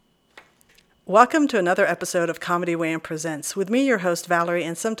Welcome to another episode of Comedy Wham Presents. With me, your host, Valerie,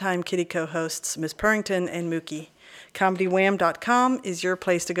 and sometime kitty co-hosts, Ms. Purrington and Mookie. ComedyWham.com is your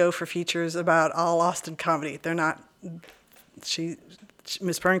place to go for features about all Austin comedy. They're not... Ms.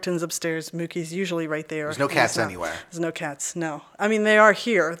 Purrington's upstairs. Mookie's usually right there. There's no cats anywhere. There's no cats, no. I mean, they are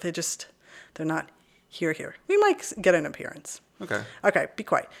here. They're not here. We might get an appearance. Okay, be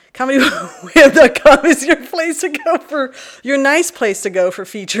quiet. ComedyWham.com is your nice place to go for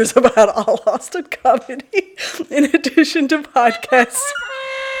features about all Austin comedy. In addition to podcasts,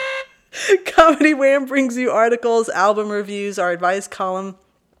 Comedy Wham brings you articles, album reviews, our advice column,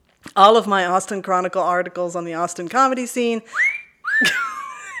 all of my Austin Chronicle articles on the Austin comedy scene,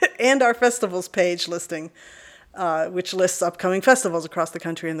 and our festivals page listing, which lists upcoming festivals across the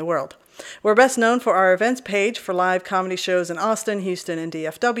country and the world. We're best known for our events page for live comedy shows in Austin, Houston, and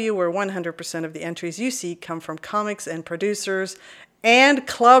DFW, where 100% of the entries you see come from comics and producers and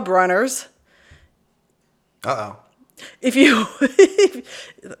club runners. Uh-oh.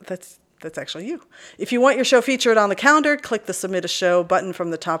 That's actually you. If you want your show featured on the calendar, click the Submit a Show button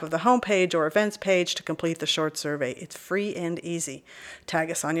from the top of the homepage or events page to complete the short survey. It's free and easy. Tag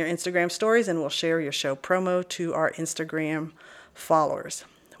us on your Instagram stories and we'll share your show promo to our Instagram followers.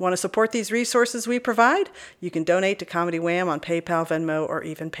 Want to support these resources we provide? You can donate to Comedy Wham on PayPal, Venmo, or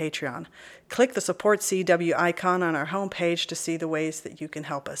even Patreon. Click the Support CW icon on our homepage to see the ways that you can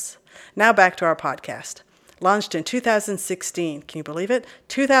help us. Now back to our podcast. Launched in 2016. Can you believe it?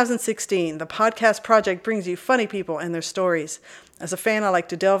 2016. The podcast project brings you funny people and their stories. As a fan, I like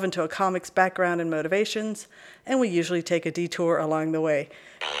to delve into a comic's background and motivations, and we usually take a detour along the way.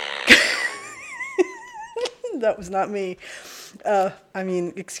 That was not me.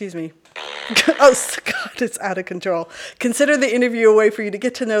 Excuse me. Oh, God, it's out of control. Consider the interview a way for you to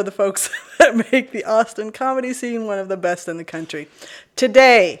get to know the folks that make the Austin comedy scene one of the best in the country.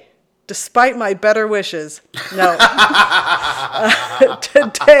 Today, despite my better wishes, today I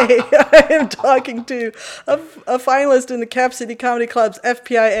am talking to a finalist in the Cap City Comedy Club's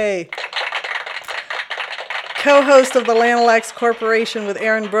FPIA, co-host of the Lanalax Corporation with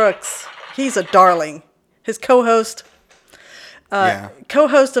Aaron Brooks. He's a darling. His co-host,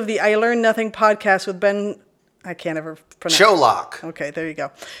 co-host of the I Learn Nothing podcast with Ben... I can't ever pronounce it. Showlock. Okay, there you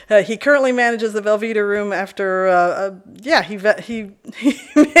go. He currently manages the Velveeta Room after, he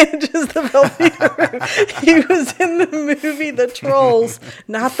manages the Velveeta Room. He was in the movie The Trolls,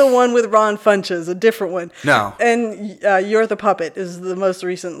 not the one with Ron Funches, a different one. No. And You're the Puppet is the most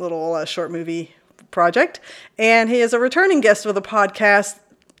recent little short movie project. And he is a returning guest of the podcast,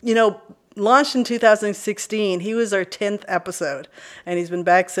 launched in 2016. He was our 10th episode, and he's been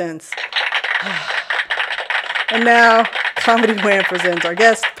back since. And now, Comedy Wham presents our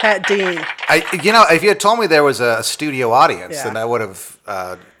guest, Pat Dean. If you had told me there was a studio audience, then that would have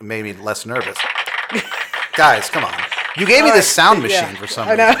made me less nervous. Guys, come on. You gave me this sound machine for some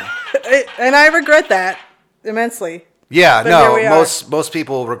reason. And I regret that immensely. Yeah, most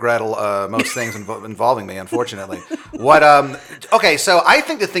people regret most things involving me, unfortunately. Okay, so I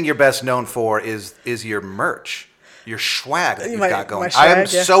think the thing you're best known for is your merch. Your swag that you've got going. I am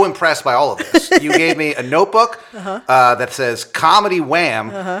so impressed by all of this. You gave me a notebook that says Comedy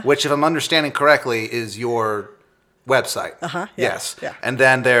Wham, which, if I'm understanding correctly, is your website. Yes. Yeah. And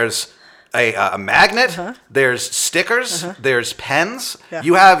then there's a magnet. There's stickers. There's pens. Yeah.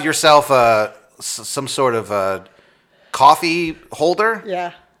 You have yourself some sort of coffee holder.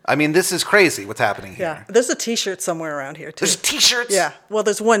 Yeah. I mean, this is crazy what's happening here. Yeah. There's a T-shirt somewhere around here, too. There's T-shirts? Yeah. Well,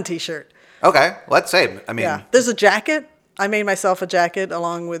 there's one T-shirt. Okay, let's say. There's a jacket. I made myself a jacket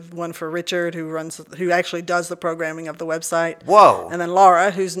along with one for Richard, who actually does the programming of the website. Whoa! And then Laura,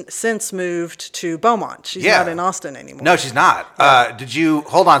 who's since moved to Beaumont. She's not in Austin anymore. No, she's not. Yeah. Did you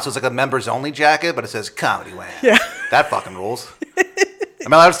hold on? So it's like a members only jacket, but it says Comedy Wham. Yeah, that fucking rules.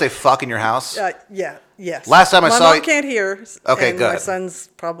 Am I allowed to say "fuck" in your house? Yeah. Yes. Last time I saw my mom can't hear. Okay, and good. My son's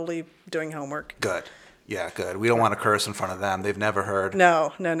probably doing homework. Good. Yeah, good. We don't want to curse in front of them. They've never heard.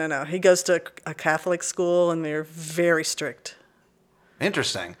 No. He goes to a Catholic school, and they're very strict.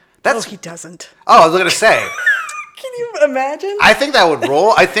 Interesting. He doesn't. Oh, I was going to say. Can you imagine? I think that would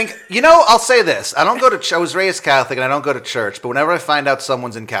roll. I think, I'll say this. I don't go to I was raised Catholic, and I don't go to church, but whenever I find out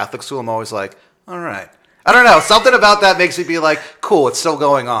someone's in Catholic school, I'm always like, all right. I don't know. Something about that makes me be like, cool, it's still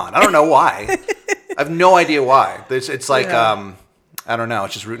going on. I don't know why. I have no idea why. It's like, I don't know.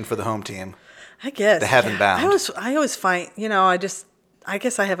 It's just rooting for the home team. I guess. The heaven bound. I always find, I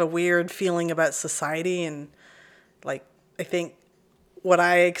guess I have a weird feeling about society, and I think what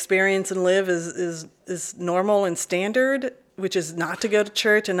I experience and live is normal and standard, which is not to go to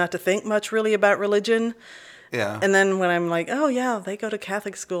church and not to think much really about religion. Yeah. And then when I'm like, oh yeah, they go to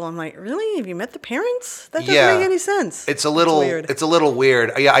Catholic school, I'm like, really? Have you met the parents? That doesn't make any sense. It's a little weird. It's a little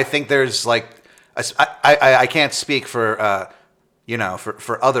weird. Yeah, I think there's like, I can't speak for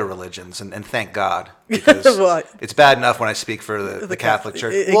for other religions, and thank God, because well, it's bad enough when I speak for the Catholic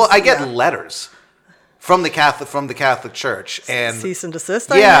Church. Well, I get letters from the Catholic Church, and cease and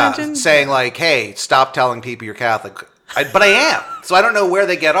desist. I imagine, saying like, hey, stop telling people you're Catholic. But I am, so I don't know where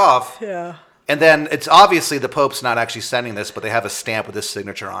they get off. Yeah. And then it's obviously the Pope's not actually sending this, but they have a stamp with his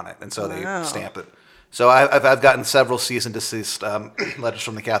signature on it, and so they stamp it. So I've gotten several cease and desist letters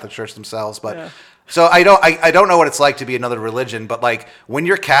from the Catholic Church themselves, but so I don't know what it's like to be another religion, but like when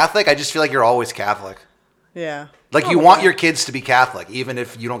you're Catholic, I just feel like you're always Catholic. Yeah. Like you want your kids to be Catholic, even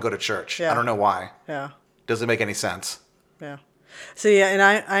if you don't go to church. Yeah. I don't know why. Yeah. Doesn't make any sense. Yeah. See, and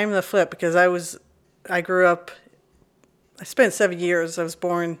I'm the flip because I grew up. I spent 7 years. I was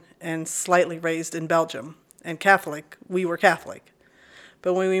born and slightly raised in Belgium, and Catholic. We were Catholic.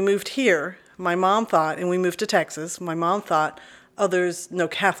 But when we moved here, my mom thought, and we moved to Texas, my mom thought, oh, there's no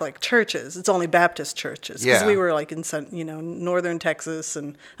Catholic churches. It's only Baptist churches. Because we were like in northern Texas,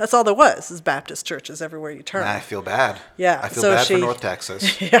 and that's all there was, is Baptist churches everywhere you turn. I feel bad. Yeah. I feel bad for North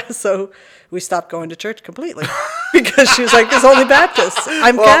Texas. Yeah, so we stopped going to church completely because she was like, there's only Baptists.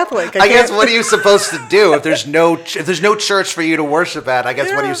 I'm Catholic. I guess what are you supposed to do if there's no church for you to worship at? I guess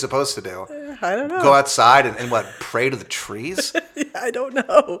what are you supposed to do? I don't know. Go outside and what, pray to the trees? I don't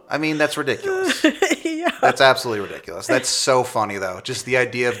know. I mean, that's ridiculous. Yeah. That's absolutely ridiculous. That's so funny, though. Just the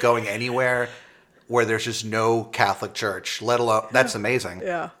idea of going anywhere where there's just no Catholic church, let alone, that's amazing.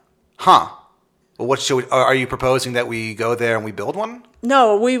 Yeah. Huh. Well, are you proposing that we go there and we build one?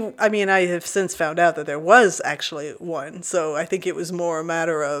 No, I have since found out that there was actually one. So I think it was more a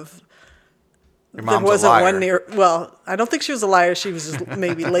matter of your mom's there wasn't a liar. One near. Well, I don't think she was a liar. She was just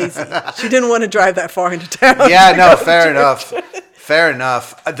maybe lazy. She didn't want to drive that far into town. Yeah, no, fair enough. Fair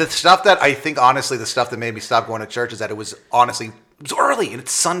enough. The stuff that I think, honestly, the stuff that made me stop going to church is that it was early and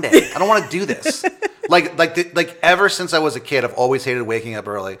it's Sunday. I don't want to do this. Like ever since I was a kid, I've always hated waking up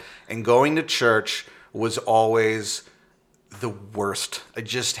early, and going to church was always the worst. I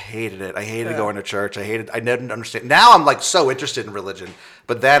just hated it. I hated going to church. I didn't understand. Now I'm like so interested in religion,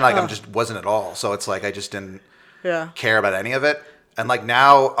 but then I just wasn't at all. So it's like I just didn't care about any of it. And like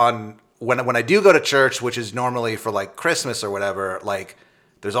now when I do go to church, which is normally for like Christmas or whatever, like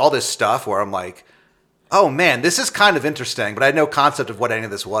there's all this stuff where I'm like, oh man, this is kind of interesting, but I had no concept of what any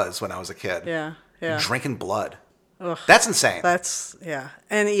of this was when I was a kid. Yeah. Yeah. Drinking blood. Ugh. That's insane.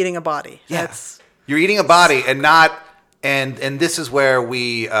 And eating a body. Yeah. You're eating a body and not, and this is where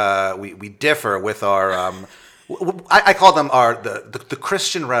we differ with our, I call them the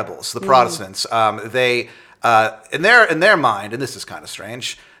Christian rebels, the Protestants. They, in their mind, and this is kind of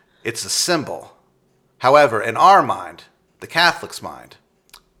strange, it's a symbol. However, in our mind, the Catholic's mind,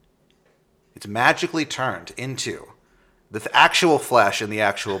 it's magically turned into the actual flesh and the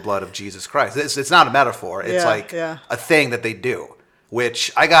actual blood of Jesus Christ. It's not a metaphor. It's a thing that they do,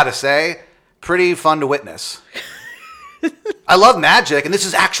 which I gotta say, pretty fun to witness. I love magic, and this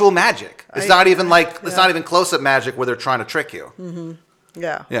is actual magic. It's not even it's not even close-up magic where they're trying to trick you. Mm-hmm.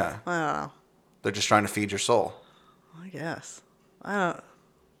 Yeah. Yeah. I don't know. They're just trying to feed your soul. I guess. I don't.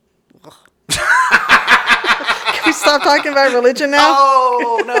 Can we stop talking about religion now?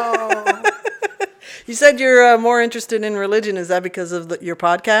 Oh no. You said you're more interested in religion. Is that because of your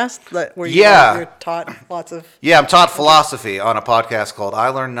podcast? Where you're taught lots of... Yeah, I'm taught philosophy on a podcast called I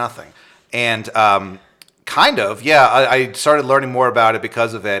Learn Nothing. And I started learning more about it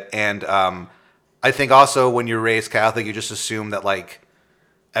because of it. And I think also when you're raised Catholic, you just assume that like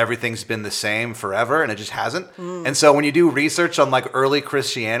everything's been the same forever, and it just hasn't. And so when you do research on like early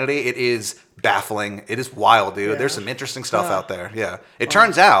Christianity, it is baffling. It is wild, dude. Yeah. There's some interesting stuff out there. Yeah. It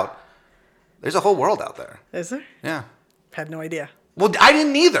turns out there's a whole world out there. Is there? Yeah. Had no idea. Well, I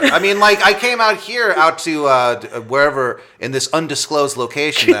didn't either. I mean, like, I came out to wherever in this undisclosed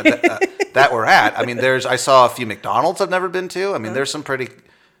location that we're at. I mean, I saw a few McDonald's I've never been to. I mean, there's some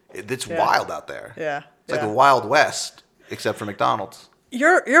it's wild out there. Yeah. It's like the Wild West, except for McDonald's.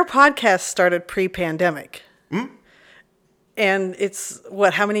 Your podcast started pre-pandemic. Hmm? And it's,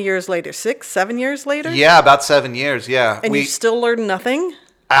 how many years later? 6, 7 years later? Yeah, about 7 years, yeah. And you still learned nothing?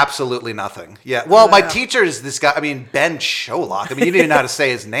 Absolutely nothing. Yeah. Well, my teacher is this guy. I mean, Ben Sholok. I mean, you didn't even know how to say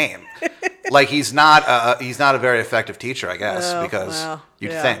his name. Like, he's not a very effective teacher, I guess, because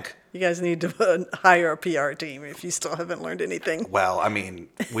you'd think. You guys need to hire a PR team if you still haven't learned anything. Well, I mean,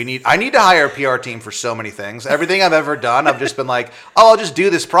 I need to hire a PR team for so many things. Everything I've ever done, I've just been like, oh, I'll just do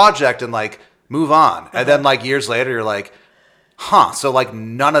this project and like move on. And then like years later, you're like, huh? So like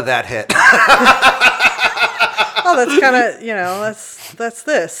none of that hit. oh, that's kind of, that's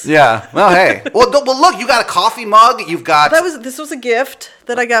this. Yeah. Well, hey. Well, look, you got a coffee mug. You've got. This was a gift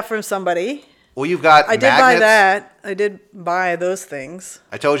that I got from somebody. Well, you've got. I did buy that. I did buy those things.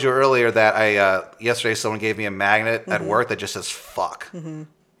 I told you earlier that yesterday someone gave me a magnet at work that just says "fuck." Mm-hmm.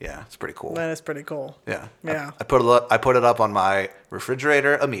 Yeah, it's pretty cool. That is pretty cool. Yeah. Yeah. I put it up on my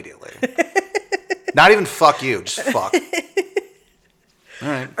refrigerator immediately. Not even fuck you, just fuck. All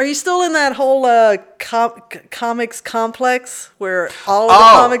right. Are you still in that whole comics complex where all of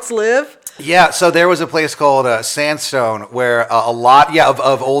the comics live? Yeah, so there was a place called Sandstone where a lot,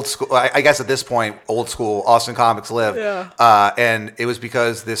 of old school, I guess at this point, old school Austin comics live. Yeah. And it was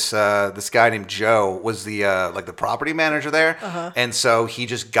because this guy named Joe was the the property manager there, and so he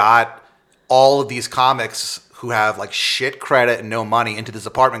just got all of these comics who have like shit credit and no money into this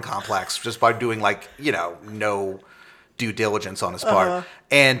apartment complex just by doing no due diligence on his part.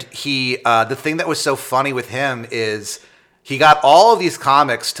 And he, the thing that was so funny with him is he got all of these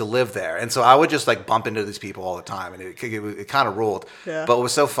comics to live there. And so I would just like bump into these people all the time, and it kind of ruled. Yeah. But what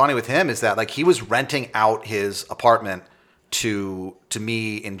was so funny with him is that like he was renting out his apartment to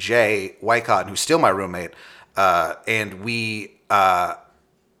me and Jay Whitecotton, who's still my roommate. And we,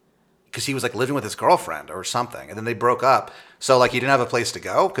 because he was like living with his girlfriend or something, and then they broke up. So like he didn't have a place to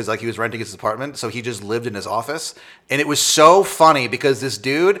go because like he was renting his apartment, so he just lived in his office. And it was so funny because this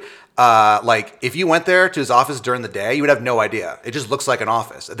dude, like if you went there to his office during the day, you would have no idea. It just looks like an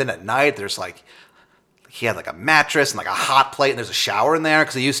office. And then at night, there's like he had like a mattress and like a hot plate, and there's a shower in there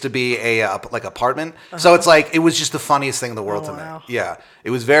because it used to be a like apartment. So it's like it was just the funniest thing in the world to me. Yeah,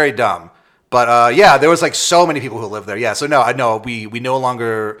 it was very dumb. But yeah, there was like so many people who lived there. Yeah, so no, I know we no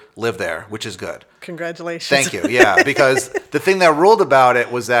longer live there, which is good. Congratulations. Thank you. Yeah, because the thing that ruled about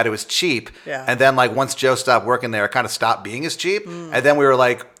it was that it was cheap. Yeah. And then like once Joe stopped working there, it kind of stopped being as cheap. And then we were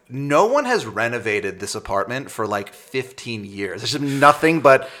like, no one has renovated this apartment for like 15 years. There's just nothing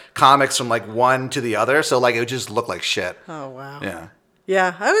but comics from like one to the other. So like it would just look like shit. Oh, wow. Yeah.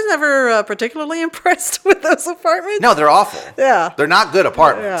 Yeah, I was never particularly impressed with those apartments. No, they're awful. Yeah. They're not good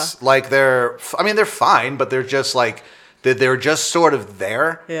apartments. Yeah. Like they're fine, but they're just like, they're just sort of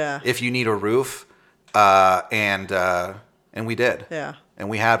there. Yeah. If you need a roof. And we did. Yeah. And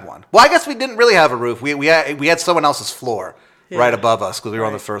we had one. Well, I guess we didn't really have a roof. We had someone else's floor right above us because we were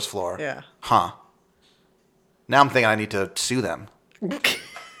on the first floor. Yeah. Huh. Now I'm thinking I need to sue them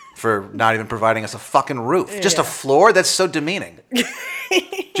for not even providing us a fucking roof. Just a floor? That's so demeaning.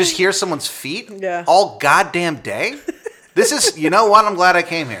 Just hear someone's feet all goddamn day? This is, you know what? I'm glad I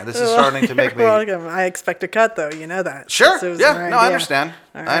came here. This is starting to make me... Welcome. I expect a cut, though. You know that. Sure. Yeah. No, I understand.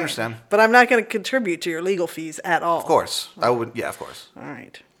 Right. I understand. But I'm not going to contribute to your legal fees at all. Of course. I would. Yeah, of course. All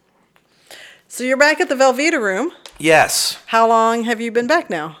right. So you're back at the Velveeta room. Yes. How long have you been back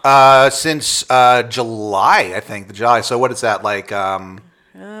now? Since July, I think. July. So what is that, like...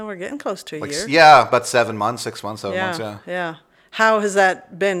 we're getting close to a year. Yeah, about 7 months, 6 months, 7 months, yeah. Yeah. How has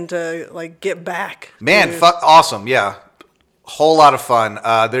that been to, like, get back? Man, awesome, yeah. Whole lot of fun.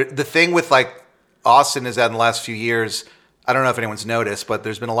 The thing with like Austin is that in the last few years, I don't know if anyone's noticed, but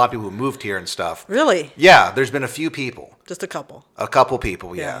there's been a lot of people who moved here and stuff. Really? Yeah, there's been a few people. Just a couple. A couple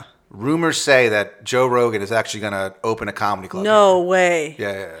people, yeah. Rumors say that Joe Rogan is actually going to open a comedy club. No way.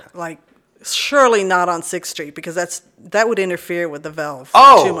 Yeah. Like, surely not on 6th Street because that would interfere with the Velve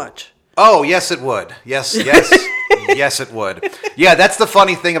too much. Oh, yes, it would. Yes. Yes, it would. Yeah, that's the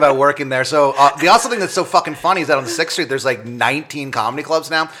funny thing about working there. So the also thing that's so fucking funny is that on 6th Street, there's like 19 comedy clubs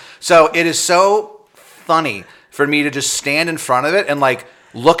now. So it is so funny for me to just stand in front of it and like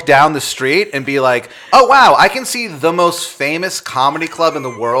look down the street and be like, oh, wow, I can see the most famous comedy club in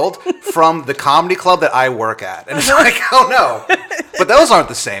the world from the comedy club that I work at. And it's like, oh, no. But those aren't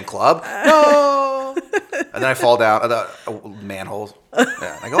the same club. No. And then I fall down the manhole.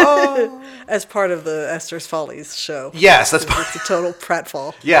 Yeah, I go, oh. As part of the Esther's Follies show. Yes, it's a total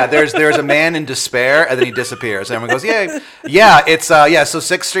pratfall. Yeah, there's a man in despair, and then he disappears. And everyone goes, yay. Yeah, it's, so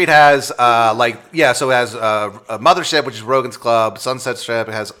 6th Street has, so it has a Mothership, which is Rogan's Club. Sunset Strip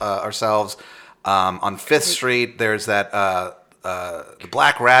has ourselves. On 5th Street, there's that, the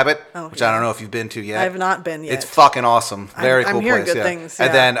Black Rabbit, which I don't know if you've been to yet. I have not been yet. It's fucking awesome. Very cool place. I'm hearing good things. Yeah.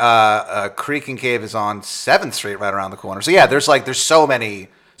 And then Creek and Cave is on 7th Street right around the corner. So yeah, there's so many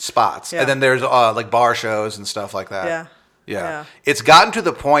spots. Yeah. And then there's like bar shows and stuff like that. Yeah. It's gotten to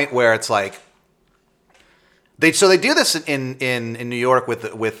the point where it's like they do this in New York with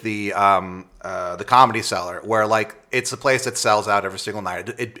the Comedy Cellar, where like it's a place that sells out every single night.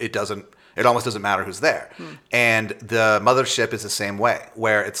 It almost doesn't matter who's there. And the Mothership is the same way,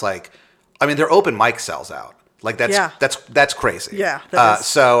 where it's like, I mean, their open mic sells out. Like that's crazy. Yeah.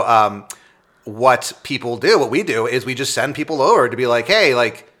 what people do, what we do, is we just send people over to be like, hey,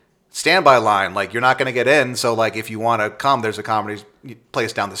 like, standby line, like, you're not going to get in, so like if you want to come, there's a comedy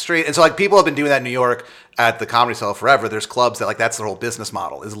place down the street. And so like people have been doing that in New York at the Comedy Cellar forever. There's clubs that, like, that's their whole business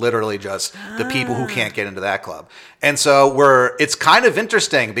model, is literally just the people who can't get into that club. And so it's kind of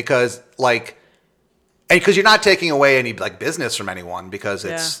interesting because like, and because you're not taking away any like business from anyone, because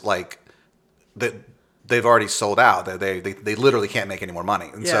it's like they've already sold out. They literally can't make any more money.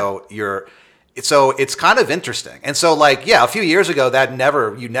 And so it's kind of interesting. And so like, a few years ago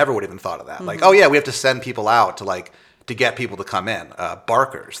you never would have even thought of that. Mm-hmm. Like, oh yeah, we have to send people out to get people to come in.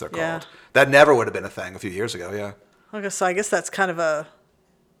 Barkers, they're called. That never would have been a thing a few years ago. Yeah. Okay, so I guess that's kind of a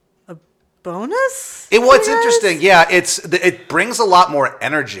bonus. It's interesting. Yeah, it brings a lot more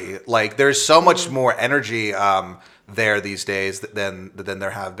energy. Like, there's so much more energy there these days than there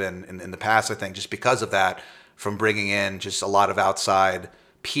have been in the past. I think just because of that, from bringing in just a lot of outside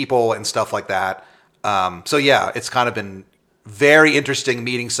people and stuff like that. So yeah, it's kind of been very interesting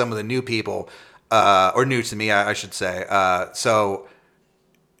meeting some of the new people, or new to me, I should say. So,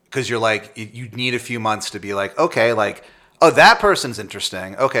 because you're like, you need a few months to be like, okay, like, oh, that person's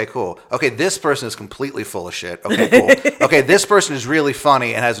interesting. Okay, cool. Okay, this person is completely full of shit. Okay, cool. Okay, this person is really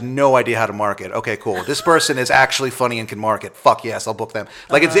funny and has no idea how to market. Okay, cool. This person is actually funny and can market. Fuck yes, I'll book them.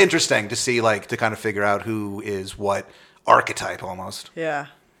 Like, it's interesting to see, like, to kind of figure out who is what archetype almost. Yeah,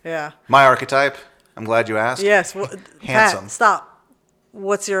 yeah. My archetype? I'm glad you asked. Yes. Well, handsome. Pat, stop.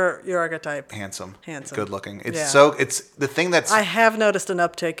 What's your archetype? Handsome. Handsome. Good looking. It's the thing that's... I have noticed an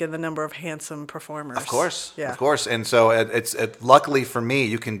uptick in the number of handsome performers. Of course. Yeah. Of course. And so it's luckily for me,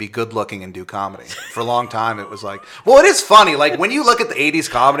 you can be good looking and do comedy. For a long time, it was like... Well, it is funny. Like, when you look at the 80s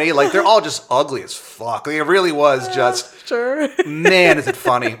comedy, like, they're all just ugly as fuck. Like, it really was just... Sure. Man, is it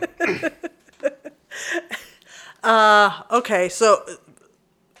funny. Okay, so...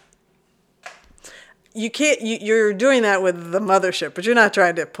 You're doing that with the mothership, but you're not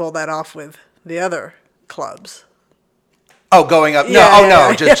trying to pull that off with the other clubs. Oh, going up?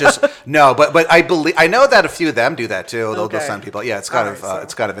 No, just no. But I know that a few of them do that too. They'll send people. Yeah, it's kind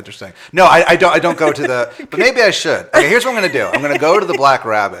of interesting. No, I don't go to the. But maybe I should. Okay, here's what I'm gonna do. I'm gonna go to the Black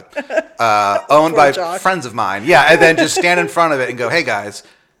Rabbit, owned by friends of mine. Yeah, and then just stand in front of it and go, "Hey guys,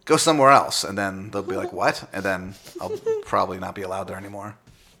 go somewhere else." And then they'll be like, "What?" And then I'll probably not be allowed there anymore.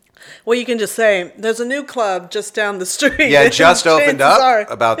 Well, you can just say, there's a new club just down the street. Yeah, it just opened up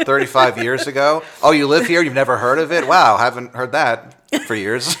about 35 years ago. Oh, you live here? You've never heard of it? Wow, haven't heard that for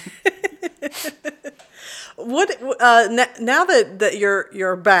years. What now that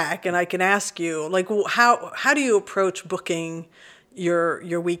you're back, and I can ask you, like, how do you approach booking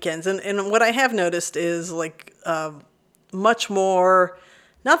your weekends? And what I have noticed is, like, much more...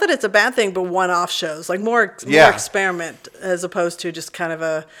 Not that it's a bad thing, but one-off shows, like more experiment, as opposed to just kind of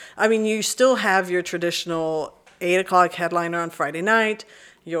a... I mean, you still have your traditional 8 o'clock headliner on Friday night.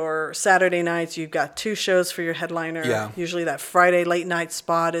 Your Saturday nights, you've got 2 shows for your headliner. Yeah. Usually that Friday late night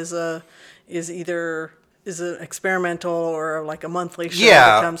spot is either an experimental or like a monthly show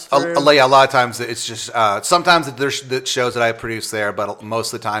that comes through. A lot of times it's just... sometimes there's the shows that I produce there, but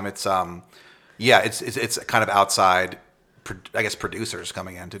most of the time it's kind of outside... I guess producers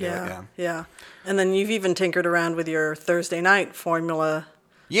coming in to do it. Yeah. And then you've even tinkered around with your Thursday night formula,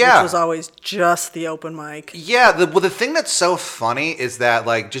 which was always just the open mic. Yeah. The thing that's so funny is that,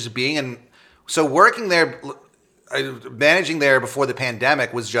 like, just working there, managing there before the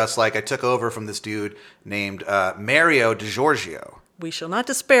pandemic was just like, I took over from this dude named Mario DiGiorgio. We shall not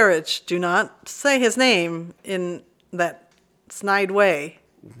disparage. Do not say his name in that snide way.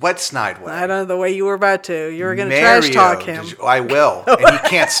 What snide way? I don't know, the way you were about to. You were going to trash talk him. I will. And he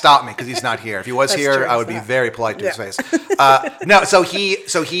can't stop me because he's not here. If he was here, I would be very polite to his face. No, so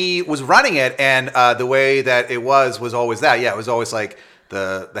he was running it, and the way that it was always that. Yeah, it was always like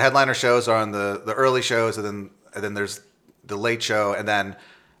the headliner shows are on the early shows, and then there's the late show, and then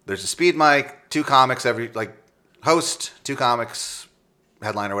there's a speed mic, 2 comics host, 2 comics,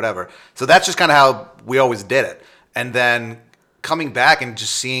 headliner, whatever. So that's just kind of how we always did it. And then coming back and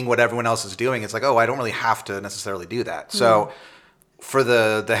just seeing what everyone else is doing, it's like, oh, I don't really have to necessarily do that. So for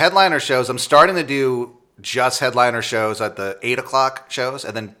the headliner shows, I'm starting to do just headliner shows at the 8 o'clock shows,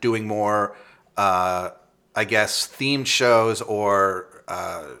 and then doing more, I guess, themed shows or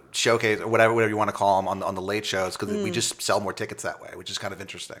showcase or whatever you want to call them on the late shows, because we just sell more tickets that way, which is kind of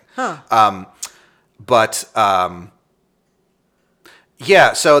interesting. So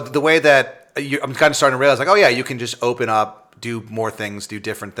the way that I'm kind of starting to realize, like, oh yeah, you can just open up, do more things, do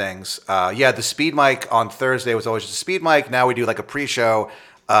different things. The speed mic on Thursday was always just a speed mic. Now we do like a pre-show,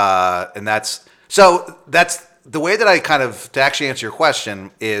 and that's the way that I kind of, to actually answer your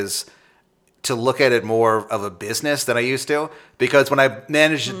question, is to look at it more of a business than I used to, because when I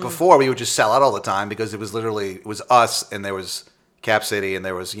managed it before, we would just sell out all the time because it was us, and there was Cap City, and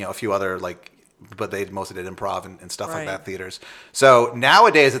there was a few other but they mostly did improv and stuff like that, theaters. So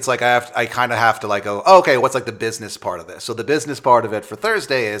nowadays it's like I kind of have to go, oh, okay, what's the business part of this? So the business part of it for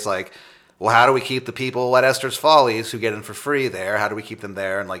Thursday is well, how do we keep the people at Esther's Follies who get in for free there? How do we keep them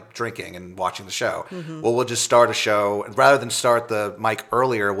there and drinking and watching the show? Mm-hmm. Well, we'll just start a show. Rather than start the mic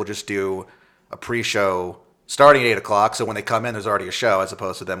earlier, we'll just do a pre-show starting at 8 o'clock. So when they come in, there's already a show, as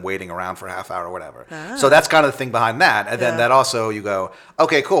opposed to them waiting around for a half hour or whatever. Ah. So that's kind of the thing behind that. And then that also, you go,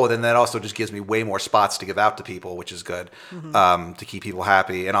 okay, cool. Then that also just gives me way more spots to give out to people, which is good, to keep people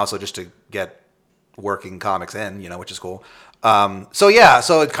happy. And also just to get working comics in, which is cool. So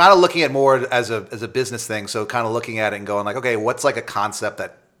it kind of looking at more as a business thing. So kind of looking at it and going okay, what's a concept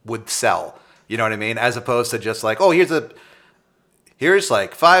that would sell? You know what I mean? As opposed to just here's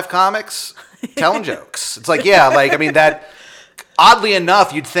 5 comics telling jokes. It's that oddly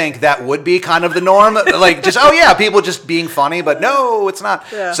enough, you'd think that would be kind of the norm. People just being funny, but no, it's not.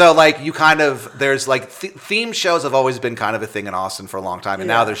 Yeah. So you kind of, there's theme shows have always been kind of a thing in Austin for a long time. And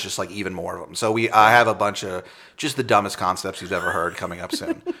now there's just even more of them. So I have a bunch of just the dumbest concepts you've ever heard coming up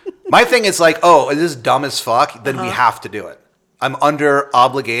soon. My thing is is this dumb as fuck? Then we have to do it. I'm under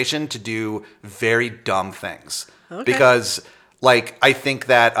obligation to do very dumb things because I think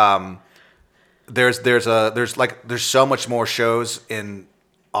that, there's so much more shows in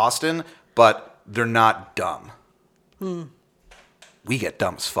Austin, but they're not dumb. We get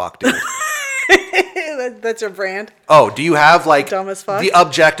dumb as fuck, dude. That's your brand. Oh, do you have dumb as fuck? The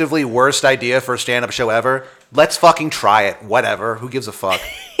objectively worst idea for a stand-up show ever? Let's fucking try it. Whatever. Who gives a fuck?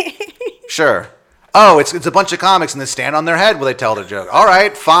 Sure. Oh, it's a bunch of comics and they stand on their head while they tell the joke. All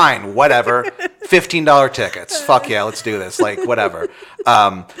right, fine, whatever. $15 tickets. Fuck yeah, let's do this. Whatever.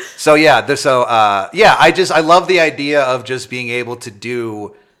 I love the idea of just being able to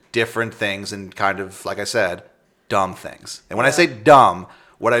do different things and kind of, like I said, dumb things. And when I say dumb,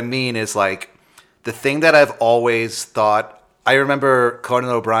 what I mean is the thing that I've always thought. I remember Conan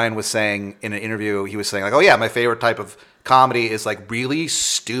O'Brien was saying in an interview, he was saying oh yeah, my favorite type of comedy is really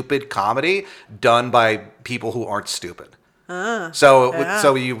stupid comedy done by people who aren't stupid.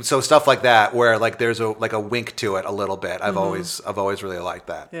 So stuff like that where there's a wink to it a little bit. I've always really liked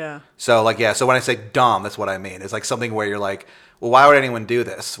that. Yeah. So so when I say dumb, that's what I mean. It's something where you're well, why would anyone do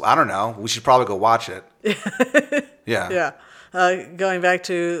this? I don't know. We should probably go watch it. Yeah. Yeah. Going back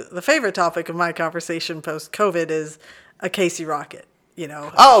to the favorite topic of my conversation post-COVID is a Casey Rocket.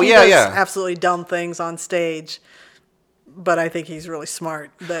 Oh, he yeah, does absolutely dumb things on stage. But I think he's really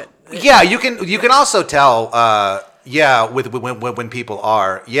smart. You can also tell. When people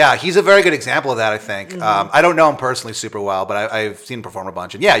are. Yeah, he's a very good example of that. I think. I don't know him personally super well, but I've seen him perform a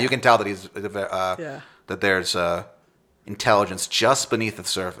bunch, and you can tell that he's that there's intelligence just beneath the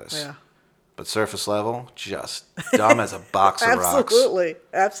surface. Yeah. But surface level, just dumb as a box of rocks.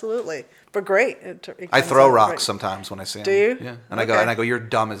 Absolutely. But great. I throw rocks sometimes when I see him. Do you? Yeah. And I go, you're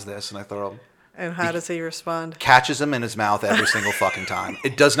dumb as this, and I throw them. And how does he respond? Catches him in his mouth every single fucking time.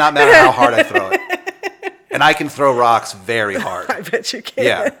 It does not matter how hard I throw it. And I can throw rocks very hard. I bet you can.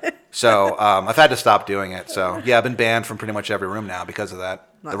 Yeah. So I've had to stop doing it. So I've been banned from pretty much every room now because of that.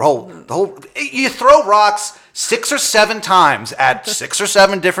 The whole you throw rocks 6 or 7 times at 6 or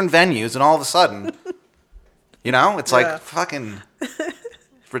 7 different venues, and all of a sudden, it's fucking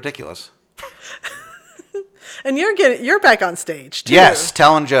ridiculous. And you're back on stage too. Yes,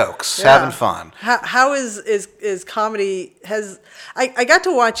 telling jokes, having fun. How is comedy? I got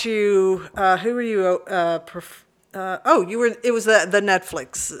to watch you. Who were you? You were. It was the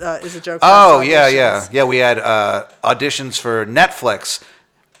Netflix is a joke. Oh yeah. We had auditions for Netflix,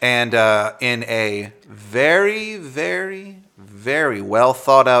 and in a very, very, very well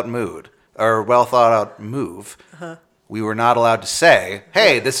thought out move. We were not allowed to say,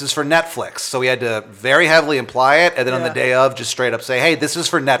 hey, this is for Netflix. So we had to very heavily imply it, and then on the day of, just straight up say, hey, this is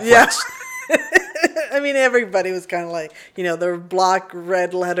for Netflix. Yeah. I mean, everybody was kind of their block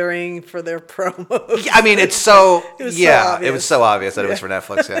red lettering for their promos. I mean, it was so obvious that it was for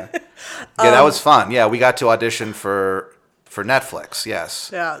Netflix, yeah. That was fun. Yeah, we got to audition for Netflix, yes.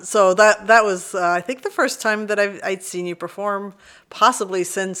 Yeah, so that was, I think, the first time that I'd seen you perform, possibly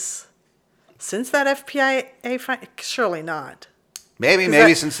since that FPIA fight? Surely not.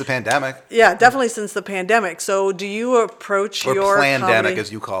 Maybe since the pandemic. Yeah, definitely since the pandemic. So do you approach your plandemic,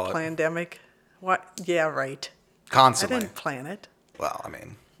 as you call it. Plandemic? What? Yeah, right. Constantly. I didn't plan it. Well, I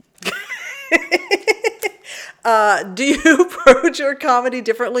mean. Do you approach your comedy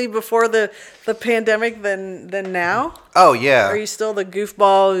differently before the pandemic than now? Oh yeah. Are you still the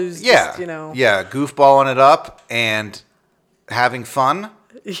goofball who's just, Yeah, goofballing it up and having fun.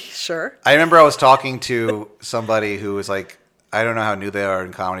 Sure. I remember I was talking to somebody who was like, I don't know how new they are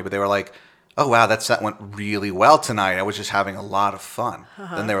in comedy, but they were like, oh wow, that set went really well tonight. I was just having a lot of fun.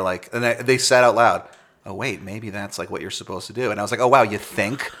 And they were like, and they said out loud, oh wait, maybe that's like what you're supposed to do. And I was like, oh wow, you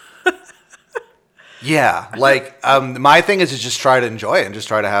think? Yeah, like my thing is to just try to enjoy it and just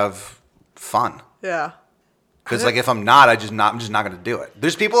try to have fun. Yeah. Because like if I'm not, I'm just not going to do it.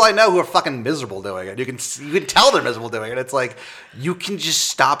 There's people I know who are fucking miserable doing it. You can tell they're miserable doing it. It's like you can just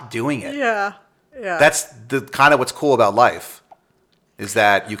stop doing it. Yeah. Yeah. That's the kind of what's cool about life. Is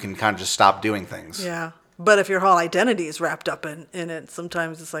that you can kind of just stop doing things. Yeah. But if your whole identity is wrapped up in it,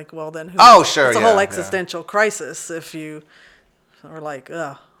 sometimes it's like, well, then sure. It's a whole existential crisis if you are like,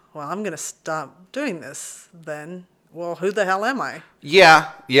 oh, well, I'm going to stop doing this then. Well, who the hell am I?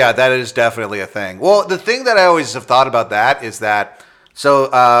 Yeah, that is definitely a thing. Well, the thing that I always have thought about that is that, so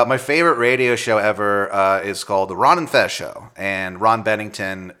my favorite radio show ever is called The Ron and Fez Show. And Ron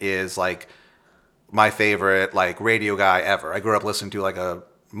Bennington is like my favorite like radio guy ever. I grew up listening to like a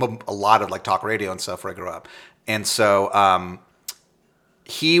lot of like talk radio and stuff where I grew up, and so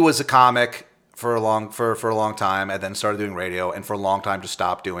he was a comic for a long time, and then started doing radio, and for a long time just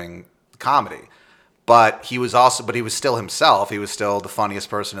stopped doing comedy. But he was still himself. He was still the funniest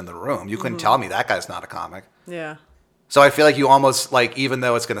person in the room. You couldn't tell me that guy's not a comic. Yeah. So I feel like you almost like, even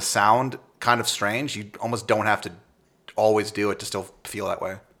though it's going to sound kind of strange, you almost don't have to always do it to still feel that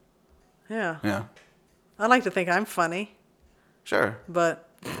way. Yeah. Yeah. I like to think I'm funny. Sure. But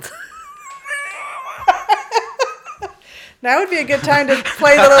now would be a good time to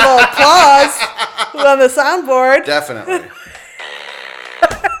play the little applause on the soundboard. Definitely.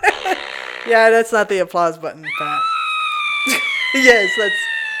 Yeah, that's not the applause button, Pat. Yes,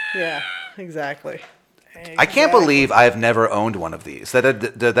 exactly. I can't believe I've never owned one of these.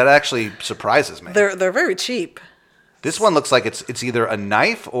 That actually surprises me. They're very cheap. This one looks like it's either a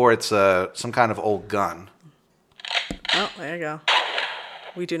knife or it's some kind of old gun. Oh, there you go.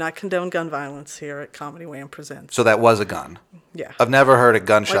 We do not condone gun violence here at Comedy Wham Presents. So that was a gun. Yeah. I've never heard a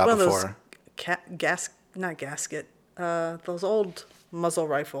gunshot like one before. Of those not gasket. Those old muzzle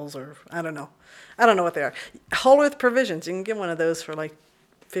rifles, or I don't know what they are. Holworth Provisions. You can get one of those for like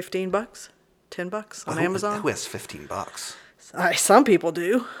 $15, $10 on Amazon. Who has $15? Some people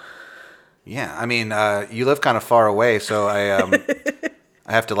do. Yeah, I mean, you live kind of far away, so I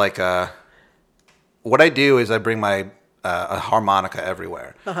have to like. What I do is I bring my a harmonica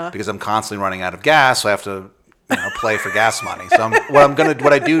everywhere because I'm constantly running out of gas, so I have to play for gas money. So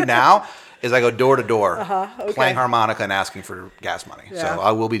what I do now is I go door to door playing harmonica and asking for gas money. Yeah. So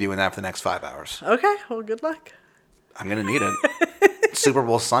I will be doing that for the next 5 hours. Okay, well, good luck. I'm gonna need it. Super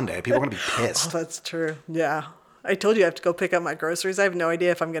Bowl Sunday, people are gonna be pissed. Oh, that's true. Yeah. I told you I have to go pick up my groceries. I have no idea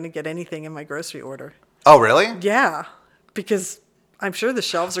if I'm going to get anything in my grocery order. Oh, really? Yeah, because I'm sure the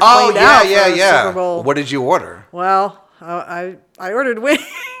shelves are cleaned out. Yeah. Super Bowl. What did you order? Well, I ordered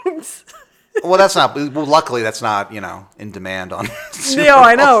wings. Well, that's not. Well, luckily, that's not in demand on. Super No,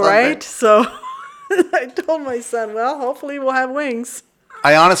 I know, Bowl Sunday. right? So I told my son, well, hopefully we'll have wings.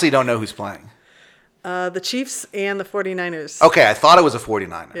 I honestly don't know who's playing. The Chiefs and the 49ers. Okay, I thought it was the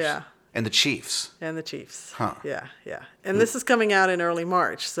 49ers. Yeah. And the Chiefs. And the Chiefs. Huh. Yeah. And this is coming out in early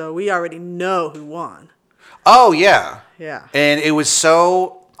March, so we already know who won. Oh, yeah. Yeah. And it was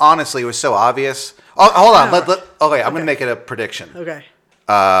so obvious. Oh, hold on. Okay, I'm going to make it a prediction. Okay.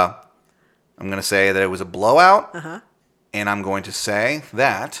 I'm going to say that it was a blowout. And I'm going to say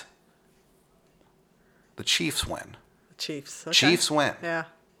that the Chiefs win. The Chiefs. Okay. Chiefs win. Yeah.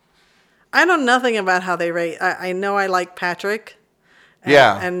 I know nothing about how they rate. I know I like Patrick.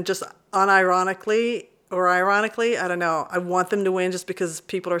 And just unironically or ironically, I don't know. I want them to win just because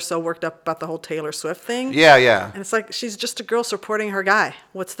people are so worked up about the whole Taylor Swift thing. Yeah. And it's like, she's just a girl supporting her guy.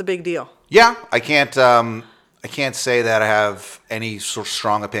 What's the big deal? Yeah, I can't say that I have any sort of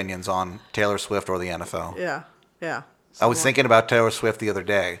strong opinions on Taylor Swift or the NFL. Yeah. I was thinking about Taylor Swift the other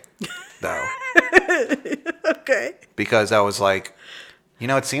day, though. Okay. Because I was like,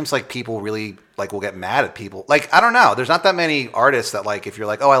 it seems like people really will get mad at people. Like, I don't know. There's not that many artists that if you're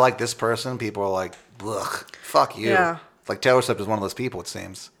like, oh, I like this person, people are like, ugh, fuck you. Yeah. Like Taylor Swift is one of those people, it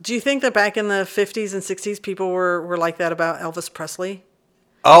seems. Do you think that back in the 50s and 60s, people were like that about Elvis Presley?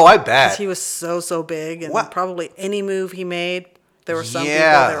 Oh, I bet. Because he was so big, and probably any move he made, there were some people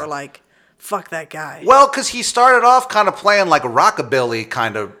that were like, fuck that guy. Well, because he started off kind of playing like rockabilly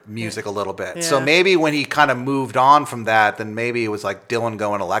kind of music a little bit. Yeah. So maybe when he kind of moved on from that, then maybe it was like Dylan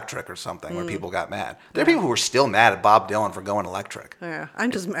going electric or something where people got mad. There are people who are still mad at Bob Dylan for going electric. Yeah,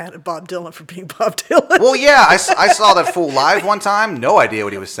 I'm just mad at Bob Dylan for being Bob Dylan. Well, yeah, I saw that fool live one time. No idea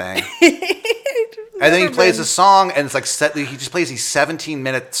what he was saying. And then he plays a song, and it's like he just plays these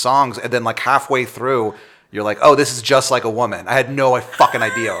 17-minute songs, and then like halfway through, you're like, oh, this is just like a woman. I had no fucking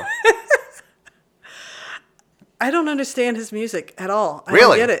idea. I don't understand his music at all. I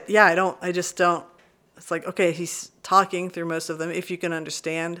Really? don't get it. Yeah, I don't. I just don't. It's like, okay, he's talking through most of them, if you can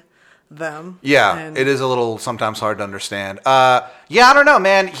understand them. Yeah, it is a little sometimes hard to understand. Yeah, I don't know,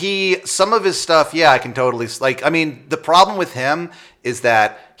 man. Some of his stuff, yeah, I can totally like. I mean, the problem with him is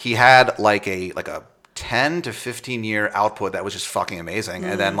that he had like a 10 to 15 year output that was just fucking amazing,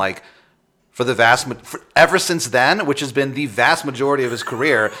 and then like. Ever since then, which has been the vast majority of his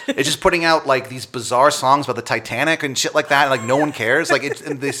career, it's just putting out like these bizarre songs about the Titanic and shit like that. And, like no one cares. Like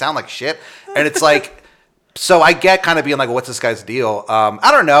and they sound like shit. And it's like, so I get kind of being like, what's this guy's deal? I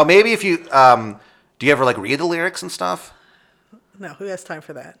don't know. Maybe if you, do you ever like read the lyrics and stuff? No, who has time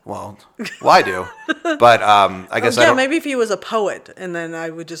for that? Well, I do, but I guess I don't. Maybe if he was a poet, and then I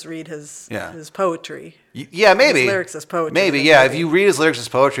would just read his poetry. Yeah, maybe his lyrics as poetry. Maybe, yeah. If you read his lyrics as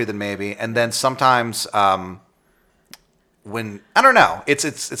poetry, then maybe. And then sometimes, when I don't know,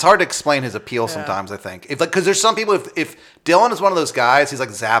 it's hard to explain his appeal. Sometimes I think because there's some people if Dylan is one of those guys, he's like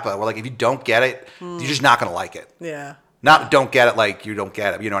Zappa, where like if you don't get it, you're just not gonna like it. Yeah. Not don't get it like you don't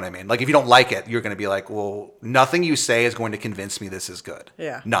get it. You know what I mean? Like if you don't like it, you're going to be like, well, nothing you say is going to convince me this is good.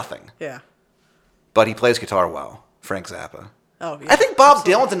 Yeah. Nothing. Yeah. But he plays guitar well, Frank Zappa. Oh, yeah. I think Bob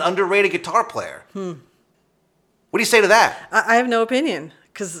Dylan's an underrated guitar player. What do you say to that? I have no opinion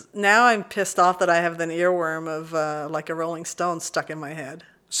because now I'm pissed off that I have an earworm of like a Rolling Stone stuck in my head.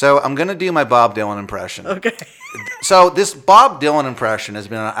 So I'm going to do my Bob Dylan impression. Okay. So this Bob Dylan impression has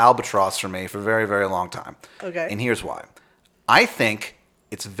been an albatross for me for a very, very long time. Okay. And here's why. I think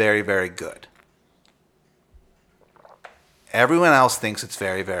it's very, very good. Everyone else thinks it's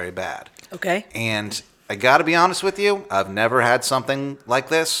very, very bad. Okay. And I got to be honest with you, I've never had something like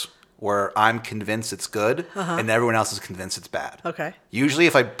this where I'm convinced it's good and everyone else is convinced it's bad. Okay. Usually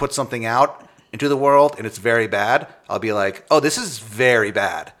if I put something out into the world and it's very bad, I'll be like, oh, this is very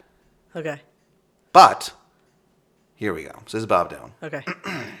bad. Okay. But here we go. So this is Bob Dylan. Okay.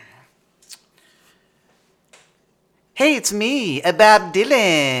 Hey, it's me, Bob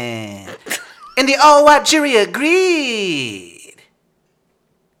Dylan. And the all-white jury agreed.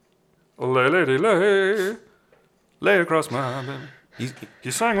 Lay, lady, lay. Lay across my bed.